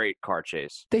wasn't a great car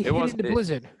chase. They hit it in the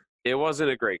blizzard. It wasn't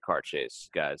a great car chase,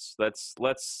 guys.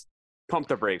 Let's pump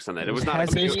the brakes on that. It was not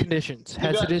hazardous a conditions.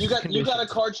 You got a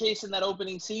car chase in that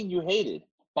opening scene you hated.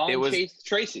 Bond chased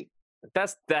Tracy.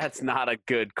 That's not a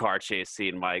good car chase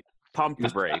scene, Mike. Pump the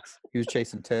brakes. He was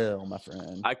chasing tail, my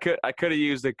friend. I could have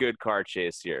used a good car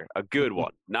chase here, a good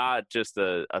one, not just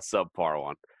a subpar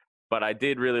one. But I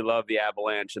did really love the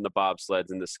avalanche and the bobsleds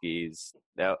and the skis.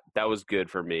 That was good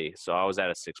for me. So I was at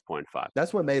a 6.5.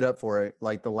 That's what made up for it,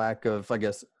 like the lack of, I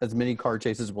guess, as many car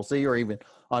chases we'll see, or even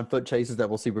on foot chases that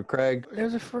we'll see with Craig.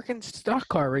 There's a freaking stock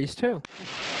car race too.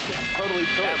 Totally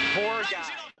cool. That poor guy.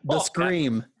 The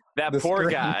scream. That The poor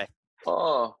scream. guy.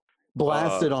 Oh,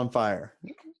 Blasted on fire.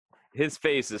 His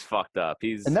face is fucked up.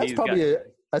 And that's probably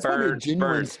a burned, genuine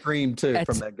burned. scream too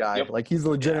from that guy. Yep. Like he's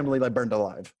legitimately like burned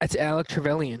alive. That's Alec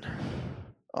Trevelyan.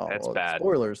 Oh, That's bad.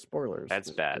 Spoilers. That's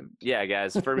bad. Yeah,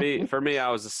 guys. For me, I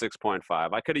was a 6.5.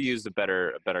 I could have used a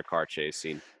better car chase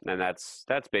scene, and that's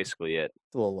basically it.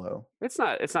 It's a little low. It's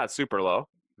not super low.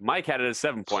 Mike had it at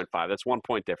 7.5. That's 1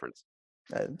 point difference.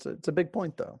 It's a big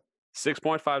point though.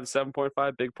 6.5 to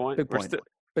 7.5, big point. Big point.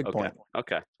 Big Okay. point.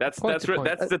 Okay. That's Point to point.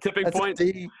 the tipping That's point.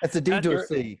 That's a D to a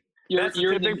C. you're That's the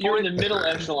you're in tipping the point. middle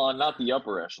echelon, not the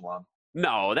upper echelon.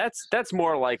 No, that's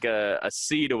more like a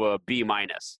C to a B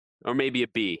minus, or maybe a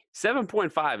B.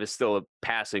 7.5 is still a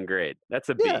passing grade. That's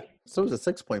a B. Yeah. So it's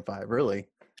a 6.5, really.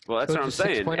 Well, that's So what I'm it's a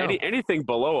saying. 6.0. Anything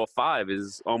below a 5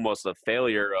 is almost a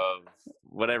failure of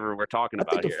whatever we're talking I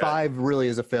about think a here. 5 really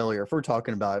is a failure. If we're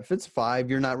talking about it. If it's 5,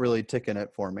 you're not really ticking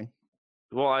it for me.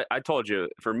 Well, I told you,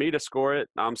 for me to score it,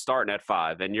 I'm starting at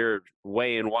 5, and you're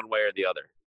weighing one way or the other.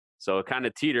 So it kind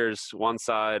of teeters one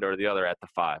side or the other at the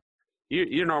 5.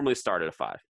 You normally start at a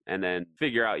 5, and then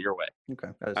figure out your way. Okay.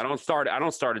 I don't start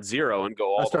at 0 and go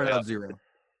all I the start way out up. 0.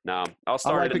 No, I'll I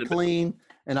start like in it the clean,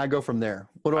 and I go from there.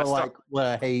 What do I like? What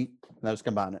I hate? And I just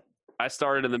combine it. I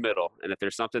started in the middle, and if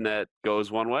there's something that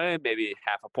goes one way, maybe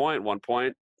half a point, 1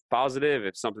 point positive.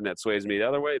 If something that sways me the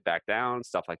other way, back down,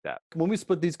 stuff like that. When we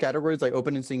split these categories, like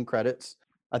opening scene credits,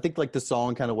 I think like the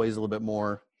song kind of weighs a little bit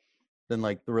more than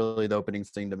like really the opening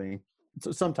scene to me.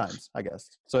 So sometimes, I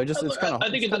guess. So it's kind of. I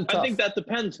think that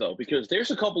depends though, because there's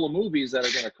a couple of movies that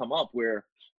are going to come up where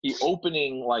the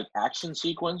opening like action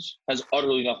sequence has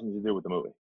utterly nothing to do with the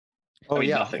movie. Oh mean,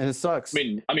 yeah, nothing. and it sucks. I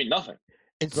mean nothing.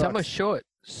 And some are Sucks. short.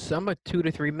 Some are 2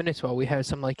 to 3 minutes, while we have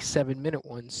some like 7-minute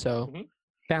ones. So Mhm.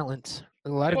 balance. A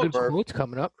lot of Well, good quotes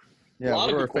coming up. Yeah, a lot what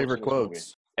of are our good quotes favorite in this movie.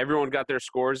 quotes? Everyone got their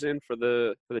scores in for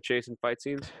the chase and fight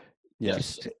scenes. Yes,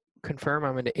 Just to confirm,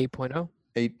 I'm into 8.0.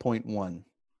 8.1.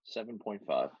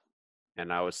 7.5.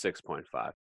 And I was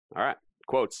 6.5. All right,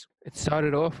 quotes. It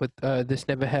started off with "This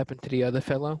never happened to the other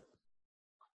fellow."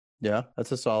 Yeah,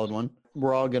 that's a solid one.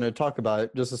 We're all going to talk about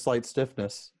it. Just a slight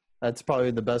stiffness. That's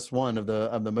probably the best one of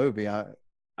the movie. I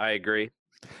agree.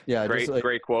 Yeah, Great, just like,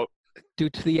 great quote. Due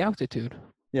to the altitude.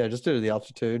 yeah, just due to the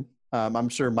altitude. I'm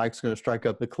sure Mike's going to strike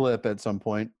up the clip at some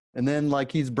point. And then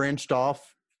like he's branched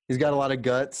off. He's got a lot of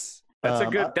guts. That's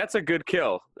a good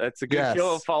kill. That's a good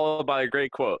kill Yes. followed by a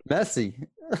great quote. Messy.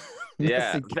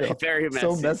 Yeah, Messy kill. very messy,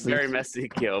 So messy. very messy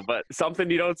kill, but something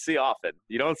you don't see often.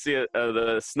 You don't see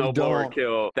the snowblower don't.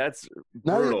 kill. That's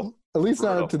Not brutal. at least not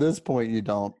Brutal. up to this point. You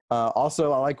don't.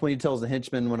 Also, I like when he tells the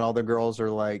henchmen when all the girls are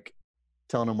like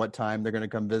telling him what time they're going to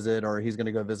come visit, or he's going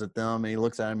to go visit them, and he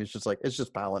looks at him. He's just like, it's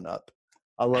just piling up.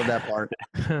 I love that part.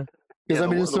 Because Yeah, I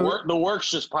mean, it's the work's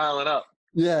just piling up.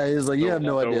 yeah, he's like, you have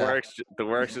no idea. The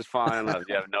work's just fine enough.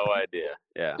 You have no idea.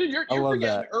 Yeah. Dude, you're I love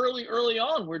forgetting that. early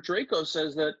on where Draco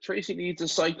says that Tracy needs a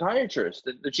psychiatrist,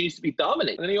 that she needs to be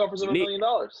dominated. And then he offers him $1 million.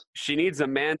 She needs a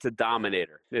man to dominate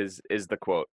her, is the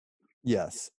quote.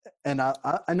 Yes, and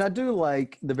I do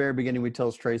like the very beginning. We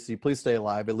tells Tracy, please stay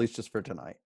alive, at least just for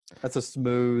tonight. That's a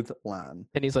smooth line.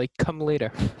 And he's like, "Come later."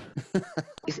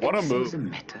 What a move.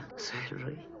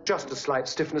 Just a slight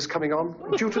stiffness coming on,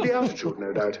 due to the altitude,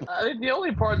 no doubt. I think the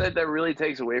only part that really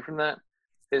takes away from that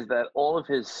is that all of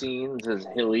his scenes as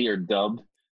Hilly are dubbed,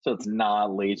 so it's not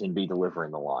Lazenby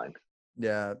delivering the line.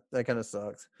 Yeah, that kind of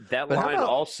sucks. That But how line about-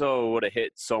 also would have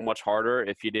hit so much harder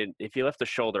if you left the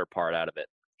shoulder part out of it.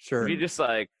 Sure. If you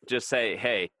just say,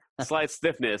 hey, slight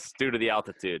stiffness due to the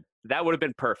altitude, that would have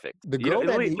been perfect. The girl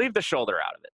leave the shoulder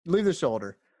out of it. Leave the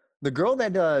shoulder. The girl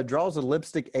that draws a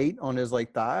lipstick 8 on his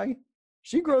like thigh,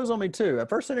 she grows on me too. At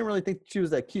first, I didn't really think she was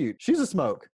that cute. She's a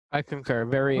smoke. I concur.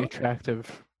 Very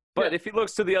attractive. But if he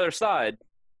looks to the other side,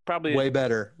 probably Way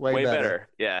better. Way better.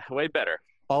 Yeah, way better.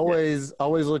 Always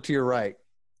look to your right.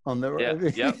 On the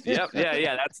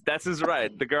Yeah. That's his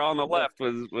right. The girl on the left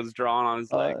was drawn on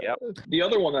his leg. Yep. The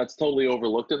other one that's totally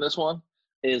overlooked in this one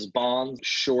is Bond's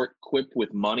short quip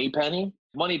with Moneypenny.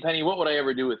 Moneypenny, what would I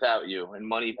ever do without you? And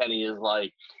Moneypenny is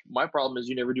like, my problem is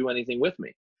you never do anything with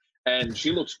me. And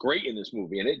she looks great in this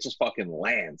movie, and it just fucking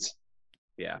lands.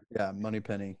 Yeah. Yeah,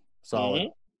 Moneypenny. Solid.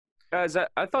 Guys,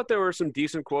 I thought there were some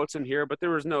decent quotes in here, but there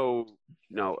was no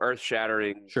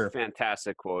earth-shattering,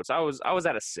 fantastic quotes. I was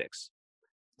at a 6.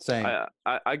 Same.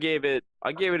 I gave it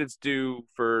its due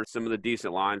for some of the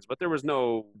decent lines, but there was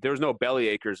no belly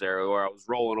achers there where I was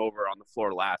rolling over on the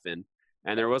floor laughing,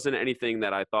 and there wasn't anything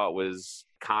that I thought was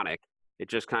iconic. It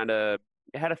just kind of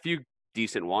had a few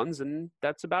decent ones, and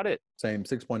that's about it. Same,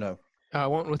 6.0. I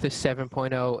went with a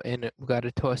 7.0, and we got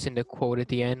to toss in the quote at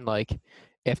the end, like,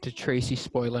 after Tracy,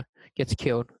 spoiler, gets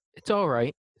killed. It's all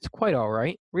right. It's quite all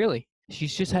right. Really.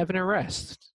 She's just having a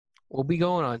rest. We'll be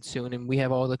going on soon, and we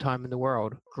have all the time in the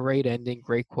world. Great ending,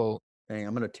 great quote. Dang,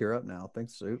 I'm going to tear up now.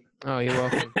 Thanks, Soup. Oh, you're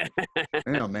welcome.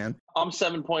 Damn, man. I'm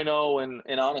 7.0,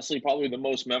 and honestly, probably the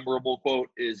most memorable quote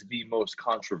is the most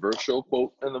controversial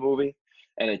quote in the movie,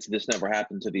 and it's "This never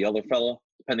happened to the other fella."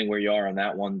 Depending where you are on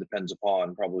that one, depends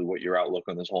upon probably what your outlook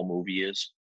on this whole movie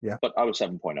is. Yeah. But I was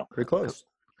 7.0. Pretty close.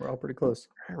 We're all pretty close.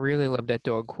 I really love that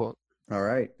dog quote. All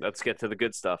right. Let's get to the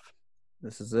good stuff.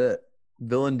 This is it.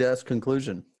 Villain desk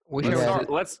conclusion.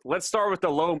 Let's start with the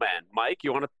low man. Mike,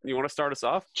 you want to start us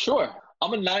off? Sure.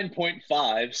 I'm a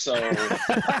 9.5, so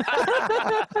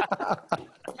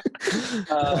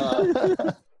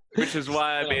which is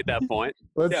why I made that point.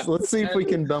 Let's see if we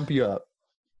can bump you up.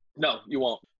 No, you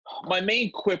won't. My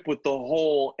main quip with the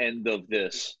whole end of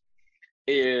this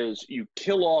is you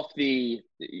kill off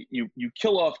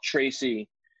Tracy.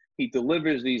 He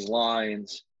delivers these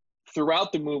lines.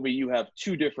 Throughout the movie, you have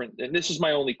two different, and this is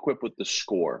my only quip with the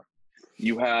score.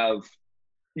 You got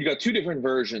two different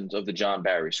versions of the John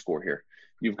Barry score here.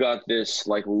 You've got this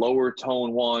like lower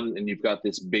tone one, and you've got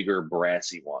this bigger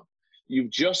brassy one. You've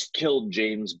just killed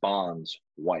James Bond's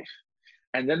wife.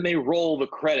 And then they roll the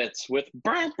credits with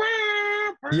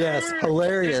yes,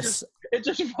 hilarious. It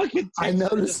just fucking I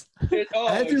noticed.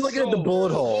 As you're looking at the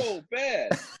bullet hole. So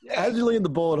bad. Yeah. As you're looking at the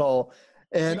bullet hole,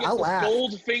 and I laughed.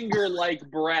 Goldfinger like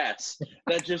brass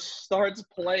that just starts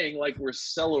playing like we're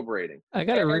celebrating. I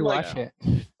gotta rewatch it.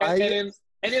 And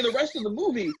in the rest of the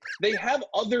movie, they have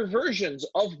other versions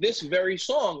of this very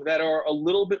song that are a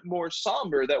little bit more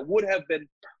somber that would have been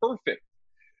perfect.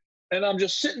 And I'm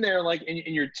just sitting there like, and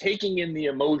you're taking in the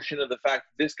emotion of the fact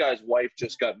that this guy's wife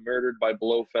just got murdered by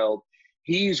Blofeld.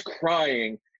 He's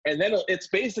crying. And then it's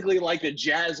basically like a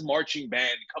jazz marching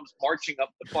band comes marching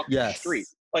up the fucking street.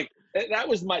 Like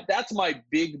that's my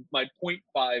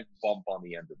 0.5 bump on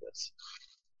the end of this.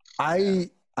 I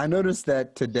noticed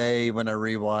that today when I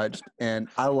rewatched, and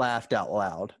I laughed out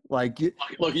loud. Like,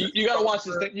 look, you got to watch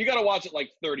this thing. You got to watch it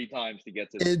like 30 times to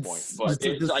get to this point. But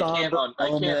I can't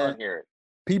unhear it.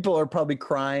 People are probably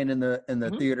crying in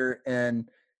the theater, and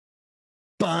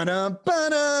ba-da.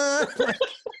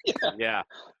 Yeah.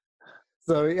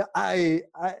 So I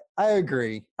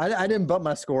agree. I didn't bump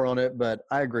my score on it, but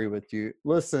I agree with you.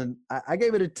 Listen, I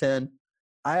gave it a 10.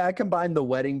 I combined the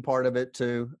wedding part of it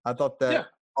too. I thought that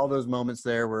all those moments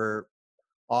there were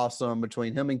awesome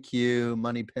between him and Q,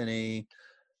 Moneypenny,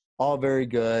 all very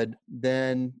good.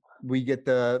 Then we get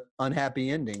the unhappy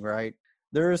ending, right?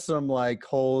 There are some like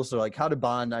holes, so like how did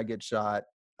Bond not get shot?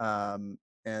 And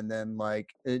then like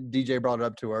DJ brought it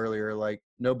up to earlier, like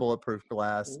no bulletproof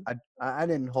glass. I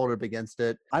didn't hold up against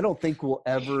it. I don't think we'll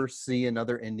ever see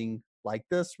another ending like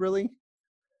this, really.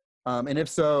 And if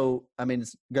so, I mean,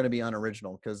 it's going to be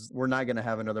unoriginal because we're not going to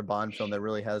have another Bond film that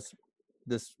really has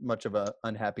this much of a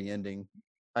unhappy ending.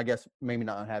 I guess maybe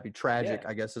not unhappy, tragic.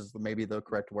 I guess is maybe the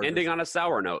correct word. Ending on a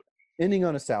sour note. Ending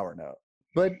on a sour note.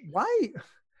 But why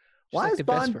like is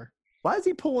Bond? Why is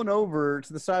he pulling over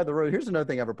to the side of the road? Here's another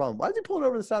thing I have a problem. Why is he pulling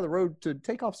over to the side of the road to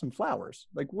take off some flowers?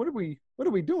 Like, what are we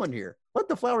doing here? Let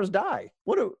the flowers die.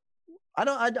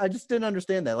 I just didn't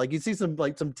understand that. Like, you see some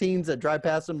teens that drive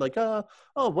past him, like, oh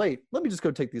wait, let me just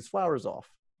go take these flowers off.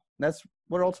 And that's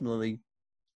what ultimately.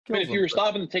 I mean, if you were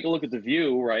stopping to take a look at the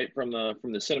view, right, from the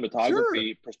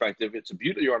cinematography perspective, it's a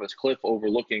beautiful. You're on this cliff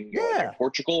overlooking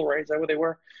Portugal, right? Is that where they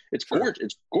were? It's gorgeous.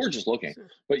 It's gorgeous looking.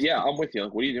 But yeah, I'm with you.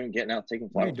 What are you doing getting out, taking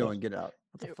flowers? What are you doing? Get out.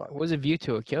 What the fuck? It was a view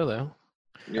to a kill, though.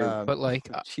 But like,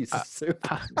 Jesus.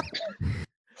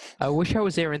 I wish I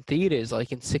was there in theaters,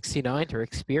 like in '69, to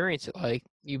experience it. Like,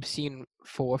 you've seen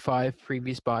 4 or 5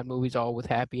 previous Bond movies, all with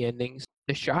happy endings.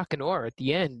 The shock and awe at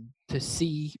the end to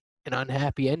see an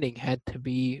unhappy ending had to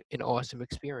be an awesome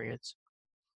experience.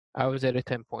 I was at a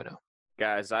 10.0.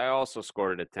 Guys, I also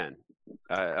scored it a 10.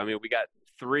 I mean, we got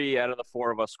 3 out of the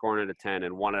 4 of us scoring it a 10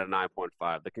 and 1 at a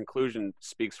 9.5. The conclusion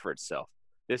speaks for itself.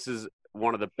 This is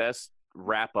one of the best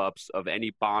wrap-ups of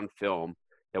any Bond film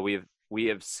that we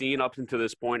have seen up until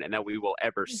this point and that we will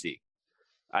ever see.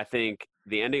 I think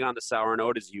the ending on the sour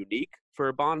note is unique for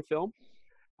a Bond film.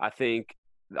 I think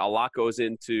a lot goes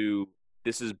into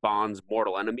this is Bond's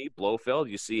mortal enemy, Blofeld.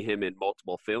 You see him in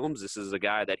multiple films. This is a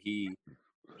guy that he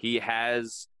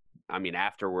has, I mean,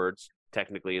 afterwards,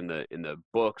 technically in the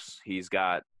books, he's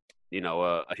got,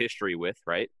 a history with,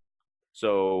 right?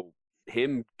 So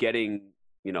him getting,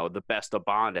 the best of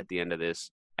Bond at the end of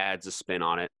this adds a spin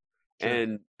on it.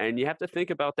 Sure. And you have to think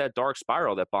about that dark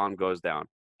spiral that Bond goes down.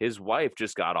 His wife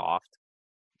just got offed.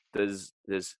 Does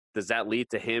that lead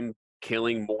to him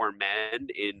killing more men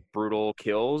in brutal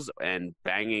kills and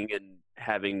banging and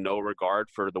having no regard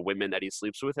for the women that he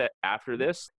sleeps with after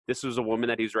this? This was a woman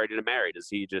that he's ready to marry. Does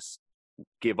he just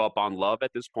give up on love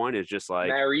at this point? It's just like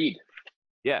married.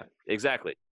 Yeah,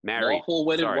 exactly. Married. Lawful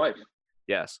wedded wife.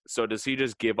 Yes. So does he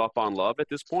just give up on love at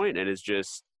this point and is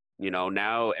just,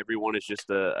 now everyone is just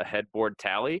a headboard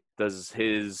tally? Does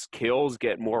his kills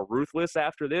get more ruthless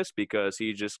after this because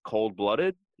he's just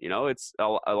cold-blooded? It's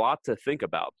a lot to think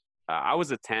about. I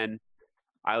was a 10.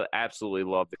 I absolutely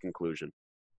love the conclusion.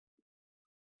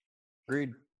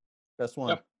 Agreed. Best one.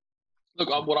 Yep.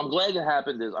 Look, what I'm glad that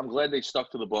happened is I'm glad they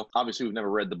stuck to the book. Obviously, we've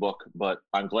never read the book, but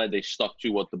I'm glad they stuck to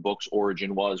what the book's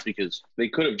origin was, because they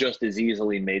could have just as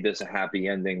easily made this a happy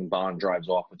ending. Bond drives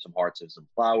off with some hearts and some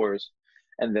flowers,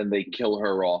 and then they kill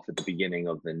her off at the beginning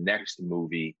of the next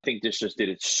movie. I think this just did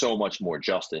it so much more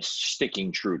justice,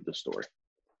 sticking true to the story.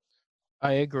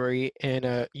 I agree,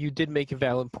 and you did make a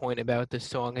valid point about the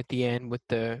song at the end with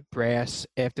the brass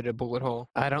after the bullet hole.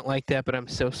 I don't like that, but I'm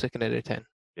still sticking at a 10.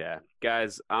 Yeah,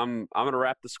 guys, I'm gonna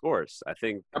wrap the scores. I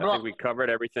think we covered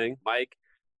everything. Mike,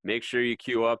 make sure you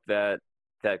queue up that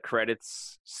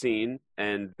credits scene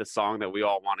and the song that we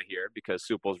all want to hear, because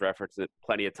Suple's referenced it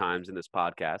plenty of times in this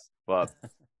podcast. But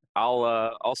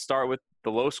I'll start with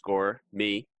the low score,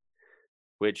 me,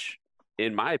 which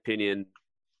in my opinion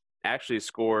actually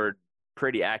scored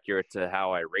pretty accurate to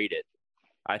how I rate it.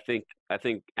 I think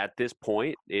at this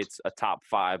point it's a top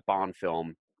 5 Bond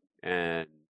film. And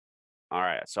all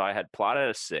right, so I had plot at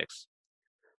a 6.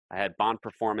 I had Bond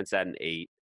performance at an 8,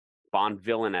 Bond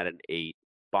villain at an 8,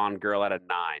 Bond girl at a 9,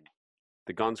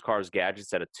 the guns, cars,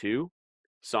 gadgets at a 2,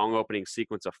 song opening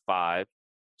sequence a 5,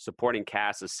 supporting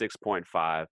cast a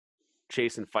 6.5,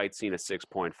 chase and fight scene a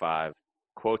 6.5,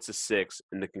 quotes a 6,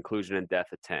 and the conclusion and death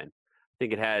a 10. I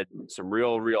think it had some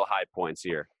real high points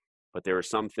here, but there were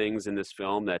some things in this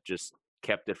film that just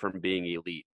kept it from being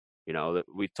elite.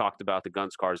 We talked about the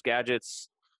guns, cars, gadgets.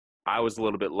 I was a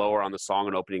little bit lower on the song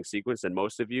and opening sequence than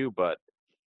most of you, but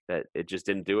that it just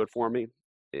didn't do it for me.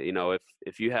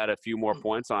 If you had a few more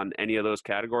points on any of those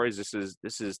categories,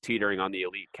 this is teetering on the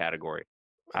elite category.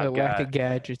 The lack of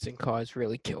gadgets and cars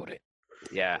really killed it.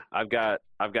 Yeah, I've got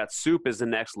Soup as the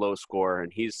next low score,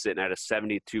 and he's sitting at a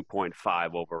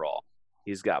 72.5 overall.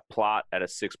 He's got plot at a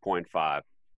 6.5,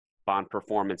 Bond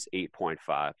performance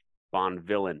 8.5, Bond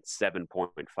villain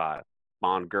 7.5,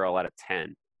 Bond girl at a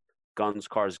 10, guns,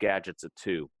 cars, gadgets a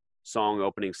 2, song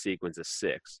opening sequence a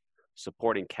 6,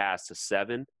 supporting cast a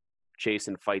 7, chase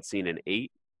and fight scene an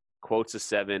 8, quotes a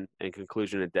 7, and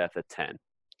conclusion and death a 10.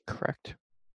 Correct.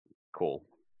 Cool.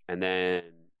 And then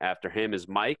after him is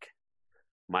Mike.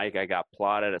 Mike, I got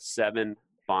plot at a 7,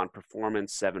 Bond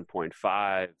performance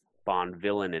 7.5, Bond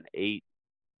villain an 8,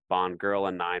 Bond girl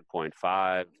a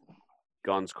 9.5,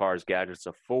 guns, cars, gadgets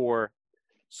a 4,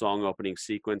 song opening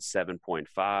sequence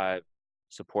 7.5,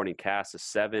 supporting cast a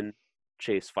 7,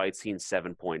 chase fight scene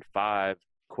 7.5,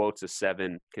 quotes a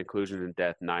 7, conclusion and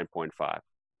death 9.5.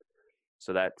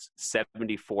 So that's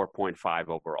 74.5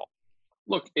 overall.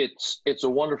 Look, it's a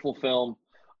wonderful film.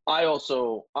 I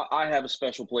have a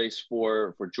special place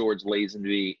for George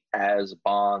Lazenby as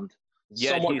Bond.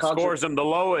 Yet he scores him the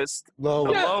lowest.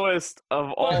 Lowest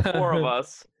of all 4 of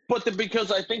us. But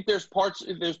because I think there's parts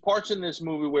in this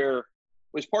movie where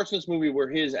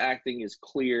his acting is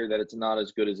clear that it's not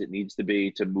as good as it needs to be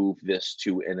to move this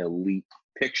to an elite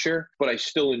picture. But I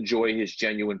still enjoy his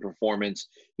genuine performance.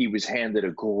 He was handed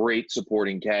a great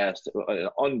supporting cast, an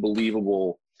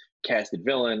unbelievable casted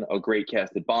villain, a great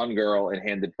casted Bond girl, and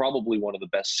handed probably one of the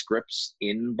best scripts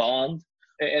in Bond.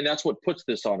 And that's what puts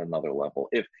this on another level.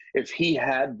 If he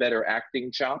had better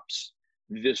acting chops,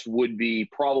 this would be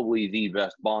probably the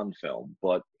best Bond film,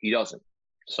 but he doesn't.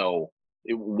 So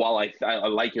while I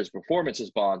like his performance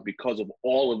as Bond because of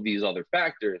all of these other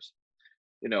factors,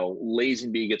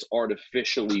 Lazenby gets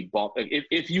artificially bumped.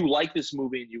 If you like this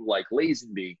movie and you like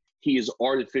Lazenby, he is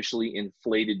artificially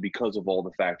inflated because of all the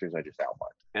factors I just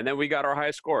outlined. And then we got our high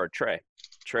scorer, Trey.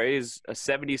 Trey's a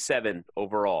 77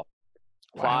 overall.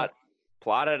 Plot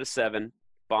at a 7,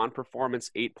 Bond performance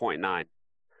 8.9,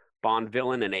 Bond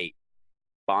villain an 8,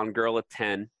 Bond girl a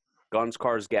 10, guns,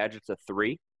 cars, gadgets a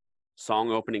 3,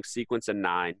 song opening sequence a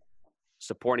 9,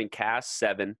 supporting cast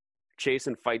 7, chase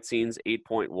and fight scenes,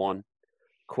 8.1.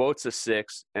 Quotes, a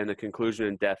 6. And the conclusion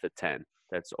and death, a 10.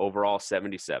 That's overall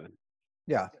 77.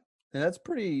 Yeah, and that's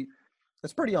pretty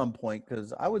on point,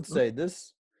 because I would say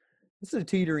this is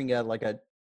teetering at like a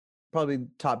probably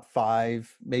top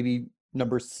 5, maybe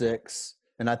number 6,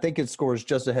 and I think it scores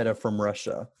just ahead of From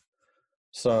Russia.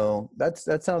 So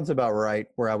that sounds about right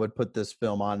where I would put this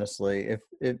film, honestly.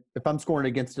 If I'm scoring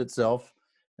against itself,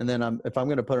 and then if I'm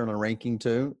going to put it on a ranking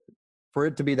too, for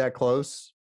it to be that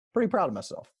close, pretty proud of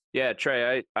myself. Yeah,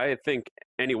 Trey, I think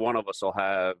any one of us will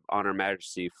have On Her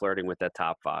Majesty flirting with that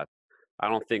top 5. I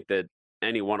don't think that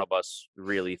any one of us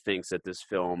really thinks that this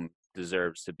film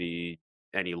deserves to be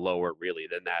any lower really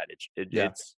than that.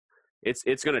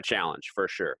 It's going to challenge for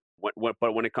sure.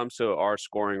 But when it comes to our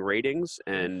scoring ratings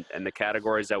and the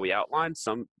categories that we outlined,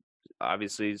 some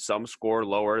score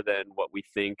lower than what we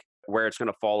think where it's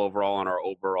going to fall overall on our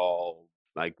overall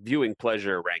like viewing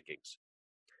pleasure rankings.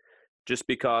 Just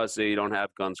because they don't have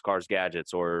guns, cars,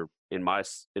 gadgets, or in my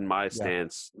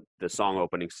stance, the song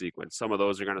opening sequence, some of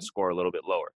those are going to score a little bit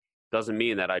lower. Doesn't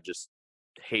mean that I just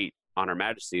hate On Her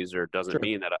Majesties, or doesn't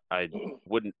mean that I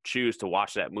wouldn't choose to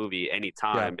watch that movie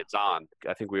anytime it's on.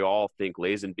 I think we all think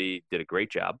Lazenby did a great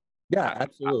job. Yeah,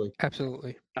 absolutely.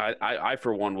 Absolutely. I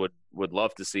for one would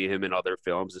love to see him in other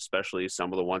films, especially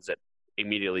some of the ones that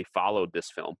immediately followed this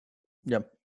film. Yep.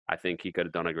 I think he could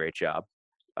have done a great job.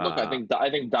 Look, I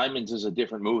think Diamonds is a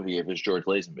different movie if it's George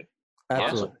Lazenby.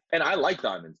 Absolutely. And I like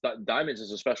Diamonds. Diamonds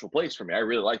is a special place for me. I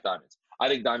really like Diamonds. I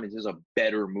think Diamonds is a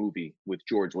better movie with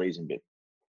George Lazenby.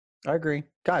 I agree.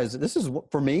 Guys, this is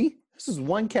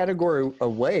one category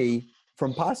away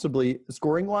from possibly,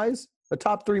 scoring-wise, a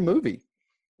top 3 movie.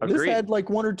 Agreed. This had like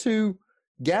 1 or 2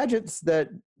 gadgets that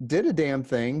did a damn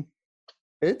thing.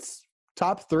 It's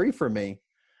top 3 for me.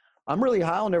 I'm really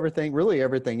high on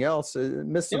everything else. It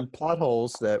missed some plot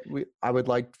holes that I would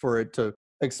like for it to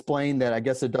explain that I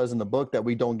guess it does in the book that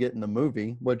we don't get in the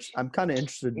movie, which I'm kind of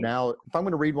interested now. If I'm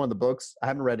going to read one of the books, I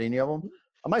haven't read any of them.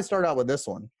 I might start out with this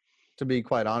one, to be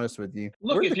quite honest with you.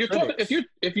 Look,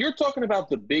 if you're talking about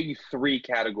the big 3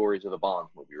 categories of the Bond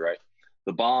movie, right?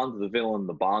 The Bond, the villain,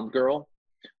 the Bond girl.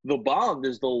 The Bond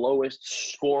is the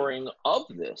lowest scoring of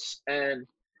this, and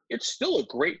it's still a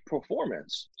great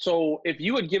performance. So if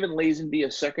you had given Lazenby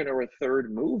a second or a third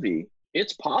movie,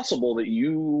 it's possible that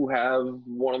you have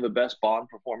one of the better Bond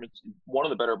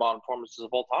performances of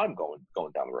all time going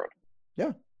down the road.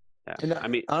 Yeah. And I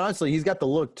mean, honestly, he's got the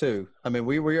look too. I mean,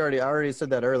 I already said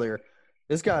that earlier.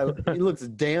 This guy, he looks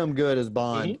damn good as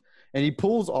Bond, and he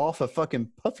pulls off a fucking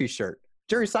puffy shirt.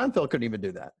 Jerry Seinfeld couldn't even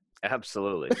do that.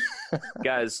 Absolutely.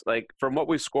 Guys, like from what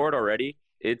we've scored already,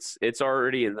 it's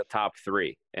already in the top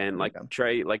 3. And like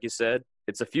Trey, like you said,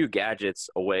 it's a few gadgets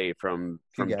away from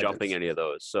jumping any of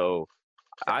those. So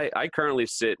I currently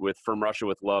sit with From Russia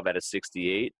with Love at a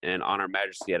 68 and On Her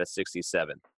Majesty at a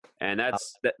 67. And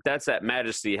that's that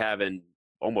Majesty having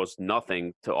almost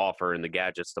nothing to offer in the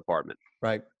gadgets department.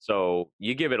 Right. So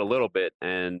you give it a little bit,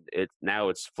 and now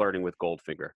it's flirting with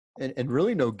Goldfinger. And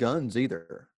really no guns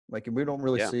either. Like we don't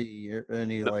really see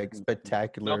any like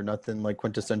spectacular, nothing like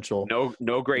quintessential.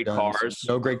 No great guns, cars.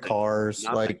 No great cars.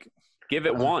 Nothing. Like give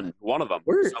it one of them.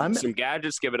 Some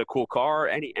gadgets. Give it a cool car.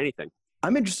 Anything.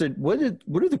 I'm interested. What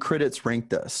do the critics rank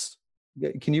this?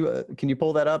 Can you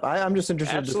pull that up? I'm just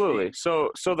interested. Absolutely.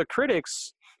 So the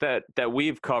critics that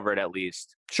we've covered at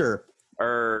least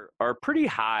are pretty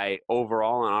high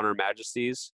overall on Her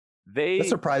Majesties. That's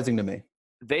surprising to me.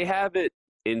 They have it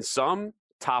in some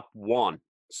top 1.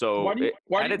 So why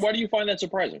do you find that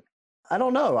surprising? I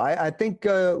don't know. I think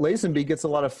Lazenby gets a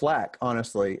lot of flack,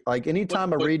 honestly. Like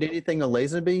anytime I read anything on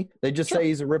Lazenby, they just say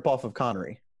he's a ripoff of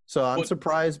Connery. So I'm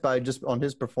surprised by just on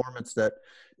his performance that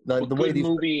the way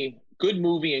good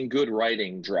movie and good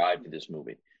writing drive to this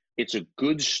movie. It's a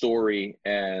good story,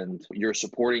 and your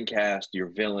supporting cast, your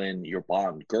villain, your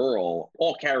Bond girl,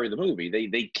 all carry the movie.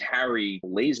 They carry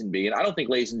Lazenby, and I don't think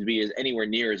Lazenby is anywhere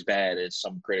near as bad as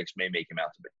some critics may make him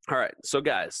out to be. All right, so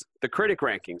guys, the critic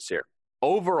rankings here.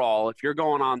 Overall, if you're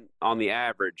going on the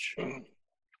average,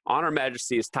 On Her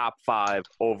Majesty is top 5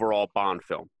 overall Bond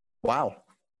film. Wow.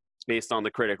 Based on the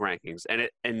critic rankings,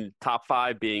 and top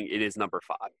 5 being it is number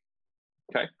 5.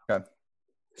 Okay.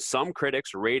 Some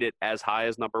critics rate it as high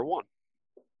as number 1.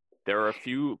 There are a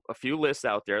few lists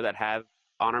out there that have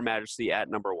On Her Majesty at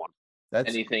number 1. That's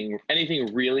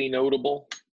anything really notable?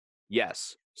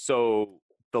 Yes. So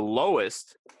the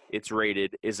lowest it's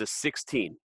rated is a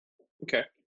 16. Okay.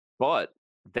 But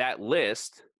that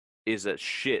list is a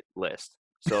shit list.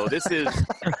 So this is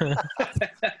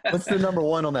what's the number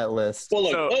 1 on that list? Well,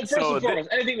 look, first and foremost,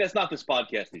 anything that's not this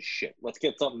podcast is shit. Let's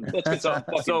get something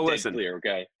fucking clear,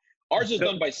 okay? Ours is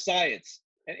done by science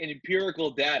and empirical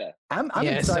data. I'm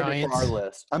Yeah, excited for our science.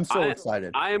 list. I'm so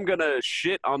excited. I am gonna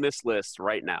shit on this list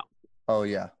right now. Oh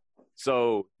yeah.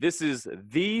 So this is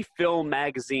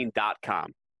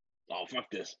thefilmmagazine.com. Oh, fuck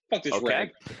this. Fuck this Okay.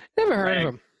 rag. Never heard Rag.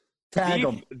 of him. Tag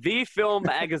them.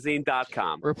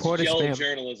 Thefilmmagazine.com. Reporter Yellow spam.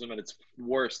 journalism at its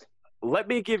worst. Let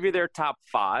me give you their top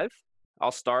 5.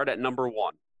 I'll start at number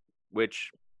 1,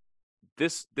 which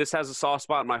this has a soft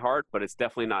spot in my heart, but it's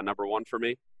definitely not number 1 for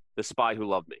me. The Spy Who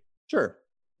Loved Me. Sure.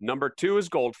 Number 2 is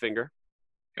Goldfinger.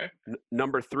 Okay.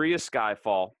 Number 3 is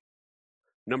Skyfall.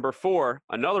 Number 4,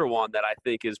 another one that I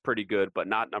think is pretty good, but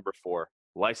not number 4,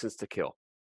 License to Kill.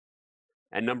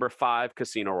 And number 5,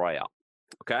 Casino Royale.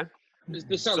 Okay?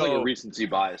 This sounds like a recency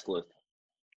bias list.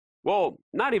 Well,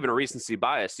 not even a recency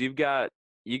bias. You got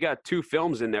 2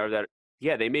 films in there that,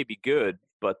 yeah, they may be good,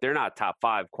 but they're not top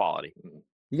 5 quality.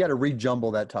 You got to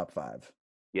rejumble that top 5.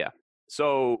 Yeah.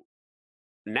 So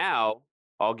now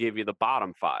I'll give you the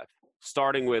bottom 5,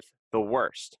 starting with the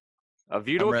worst. A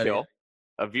View to a Kill.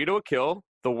 A View to a Kill,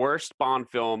 the worst Bond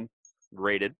film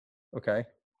rated. Okay.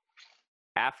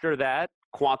 After that,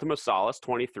 Quantum of Solace,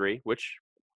 23, which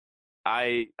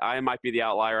I might be the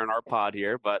outlier in our pod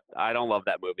here, but I don't love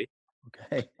that movie.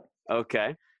 Okay.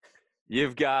 Okay.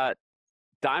 You've got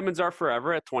Diamonds Are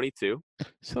Forever at 22.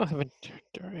 Still haven't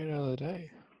turned it another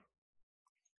day.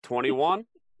 21,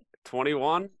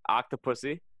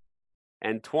 Octopussy,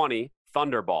 and 20,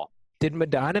 Thunderball. Did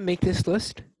Madonna make this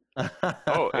list?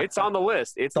 Oh, it's on the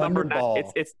list. It's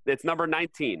Thunderball. it's number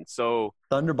 19. So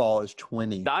Thunderball is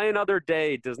 20. Die Another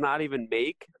Day does not even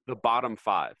make the bottom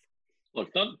 5.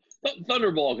 Look,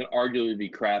 Thunderball can arguably be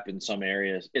crap in some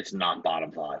areas. It's not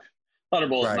bottom 5.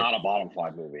 Thunderball is not a bottom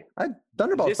 5 movie.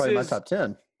 Thunderball is probably my top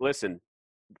 10. Listen,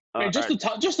 I mean, just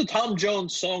the Tom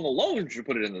Jones song alone should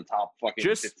put it in the top fucking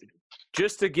 50.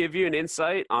 Just to give you an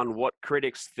insight on what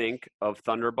critics think of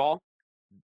Thunderball,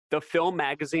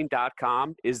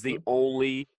 thefilmmagazine.com is the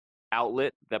only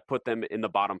outlet that put them in the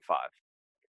bottom 5.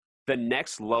 The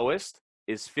next lowest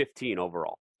is 15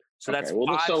 overall. So that's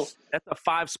that's a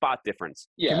 5-spot difference.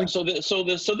 Yeah. So this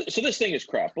thing is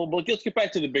crap. But let's get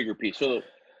back to the bigger piece. So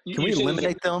can we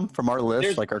eliminate them from our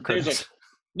list, like our critics?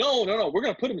 No. We're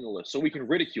gonna put them in the list so we can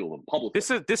ridicule them publicly.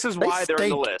 This is why they're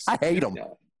in the list. I hate them.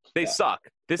 They suck.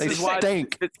 This is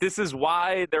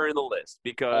why they're in the list,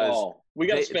 because we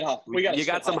got to spit off. You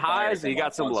got some highs and you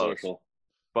got some lows,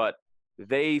 but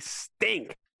they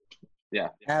stink. Yeah,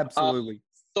 absolutely.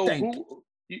 So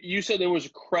you said there was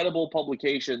credible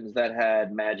publications that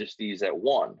had Majesties at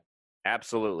 1.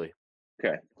 Absolutely.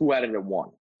 Okay, who had it at 1?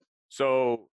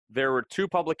 So there were 2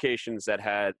 publications that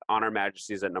had Honor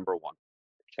Majesties at number 1.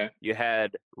 Okay. You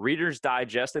had Reader's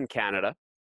Digest in Canada.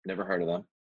 Never heard of them.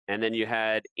 And then you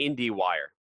had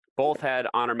IndieWire. Both had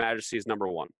Honor Majesty's number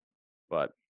 1.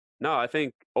 But no, I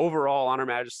think overall Honor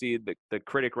Majesty, the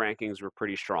critic rankings were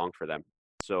pretty strong for them.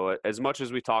 So as much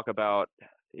as we talk about,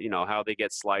 how they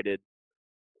get slighted,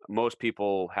 most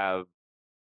people have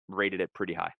rated it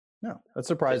pretty high. No, that's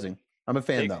surprising. I'm a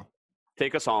fan, though.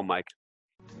 Take us home, Mike.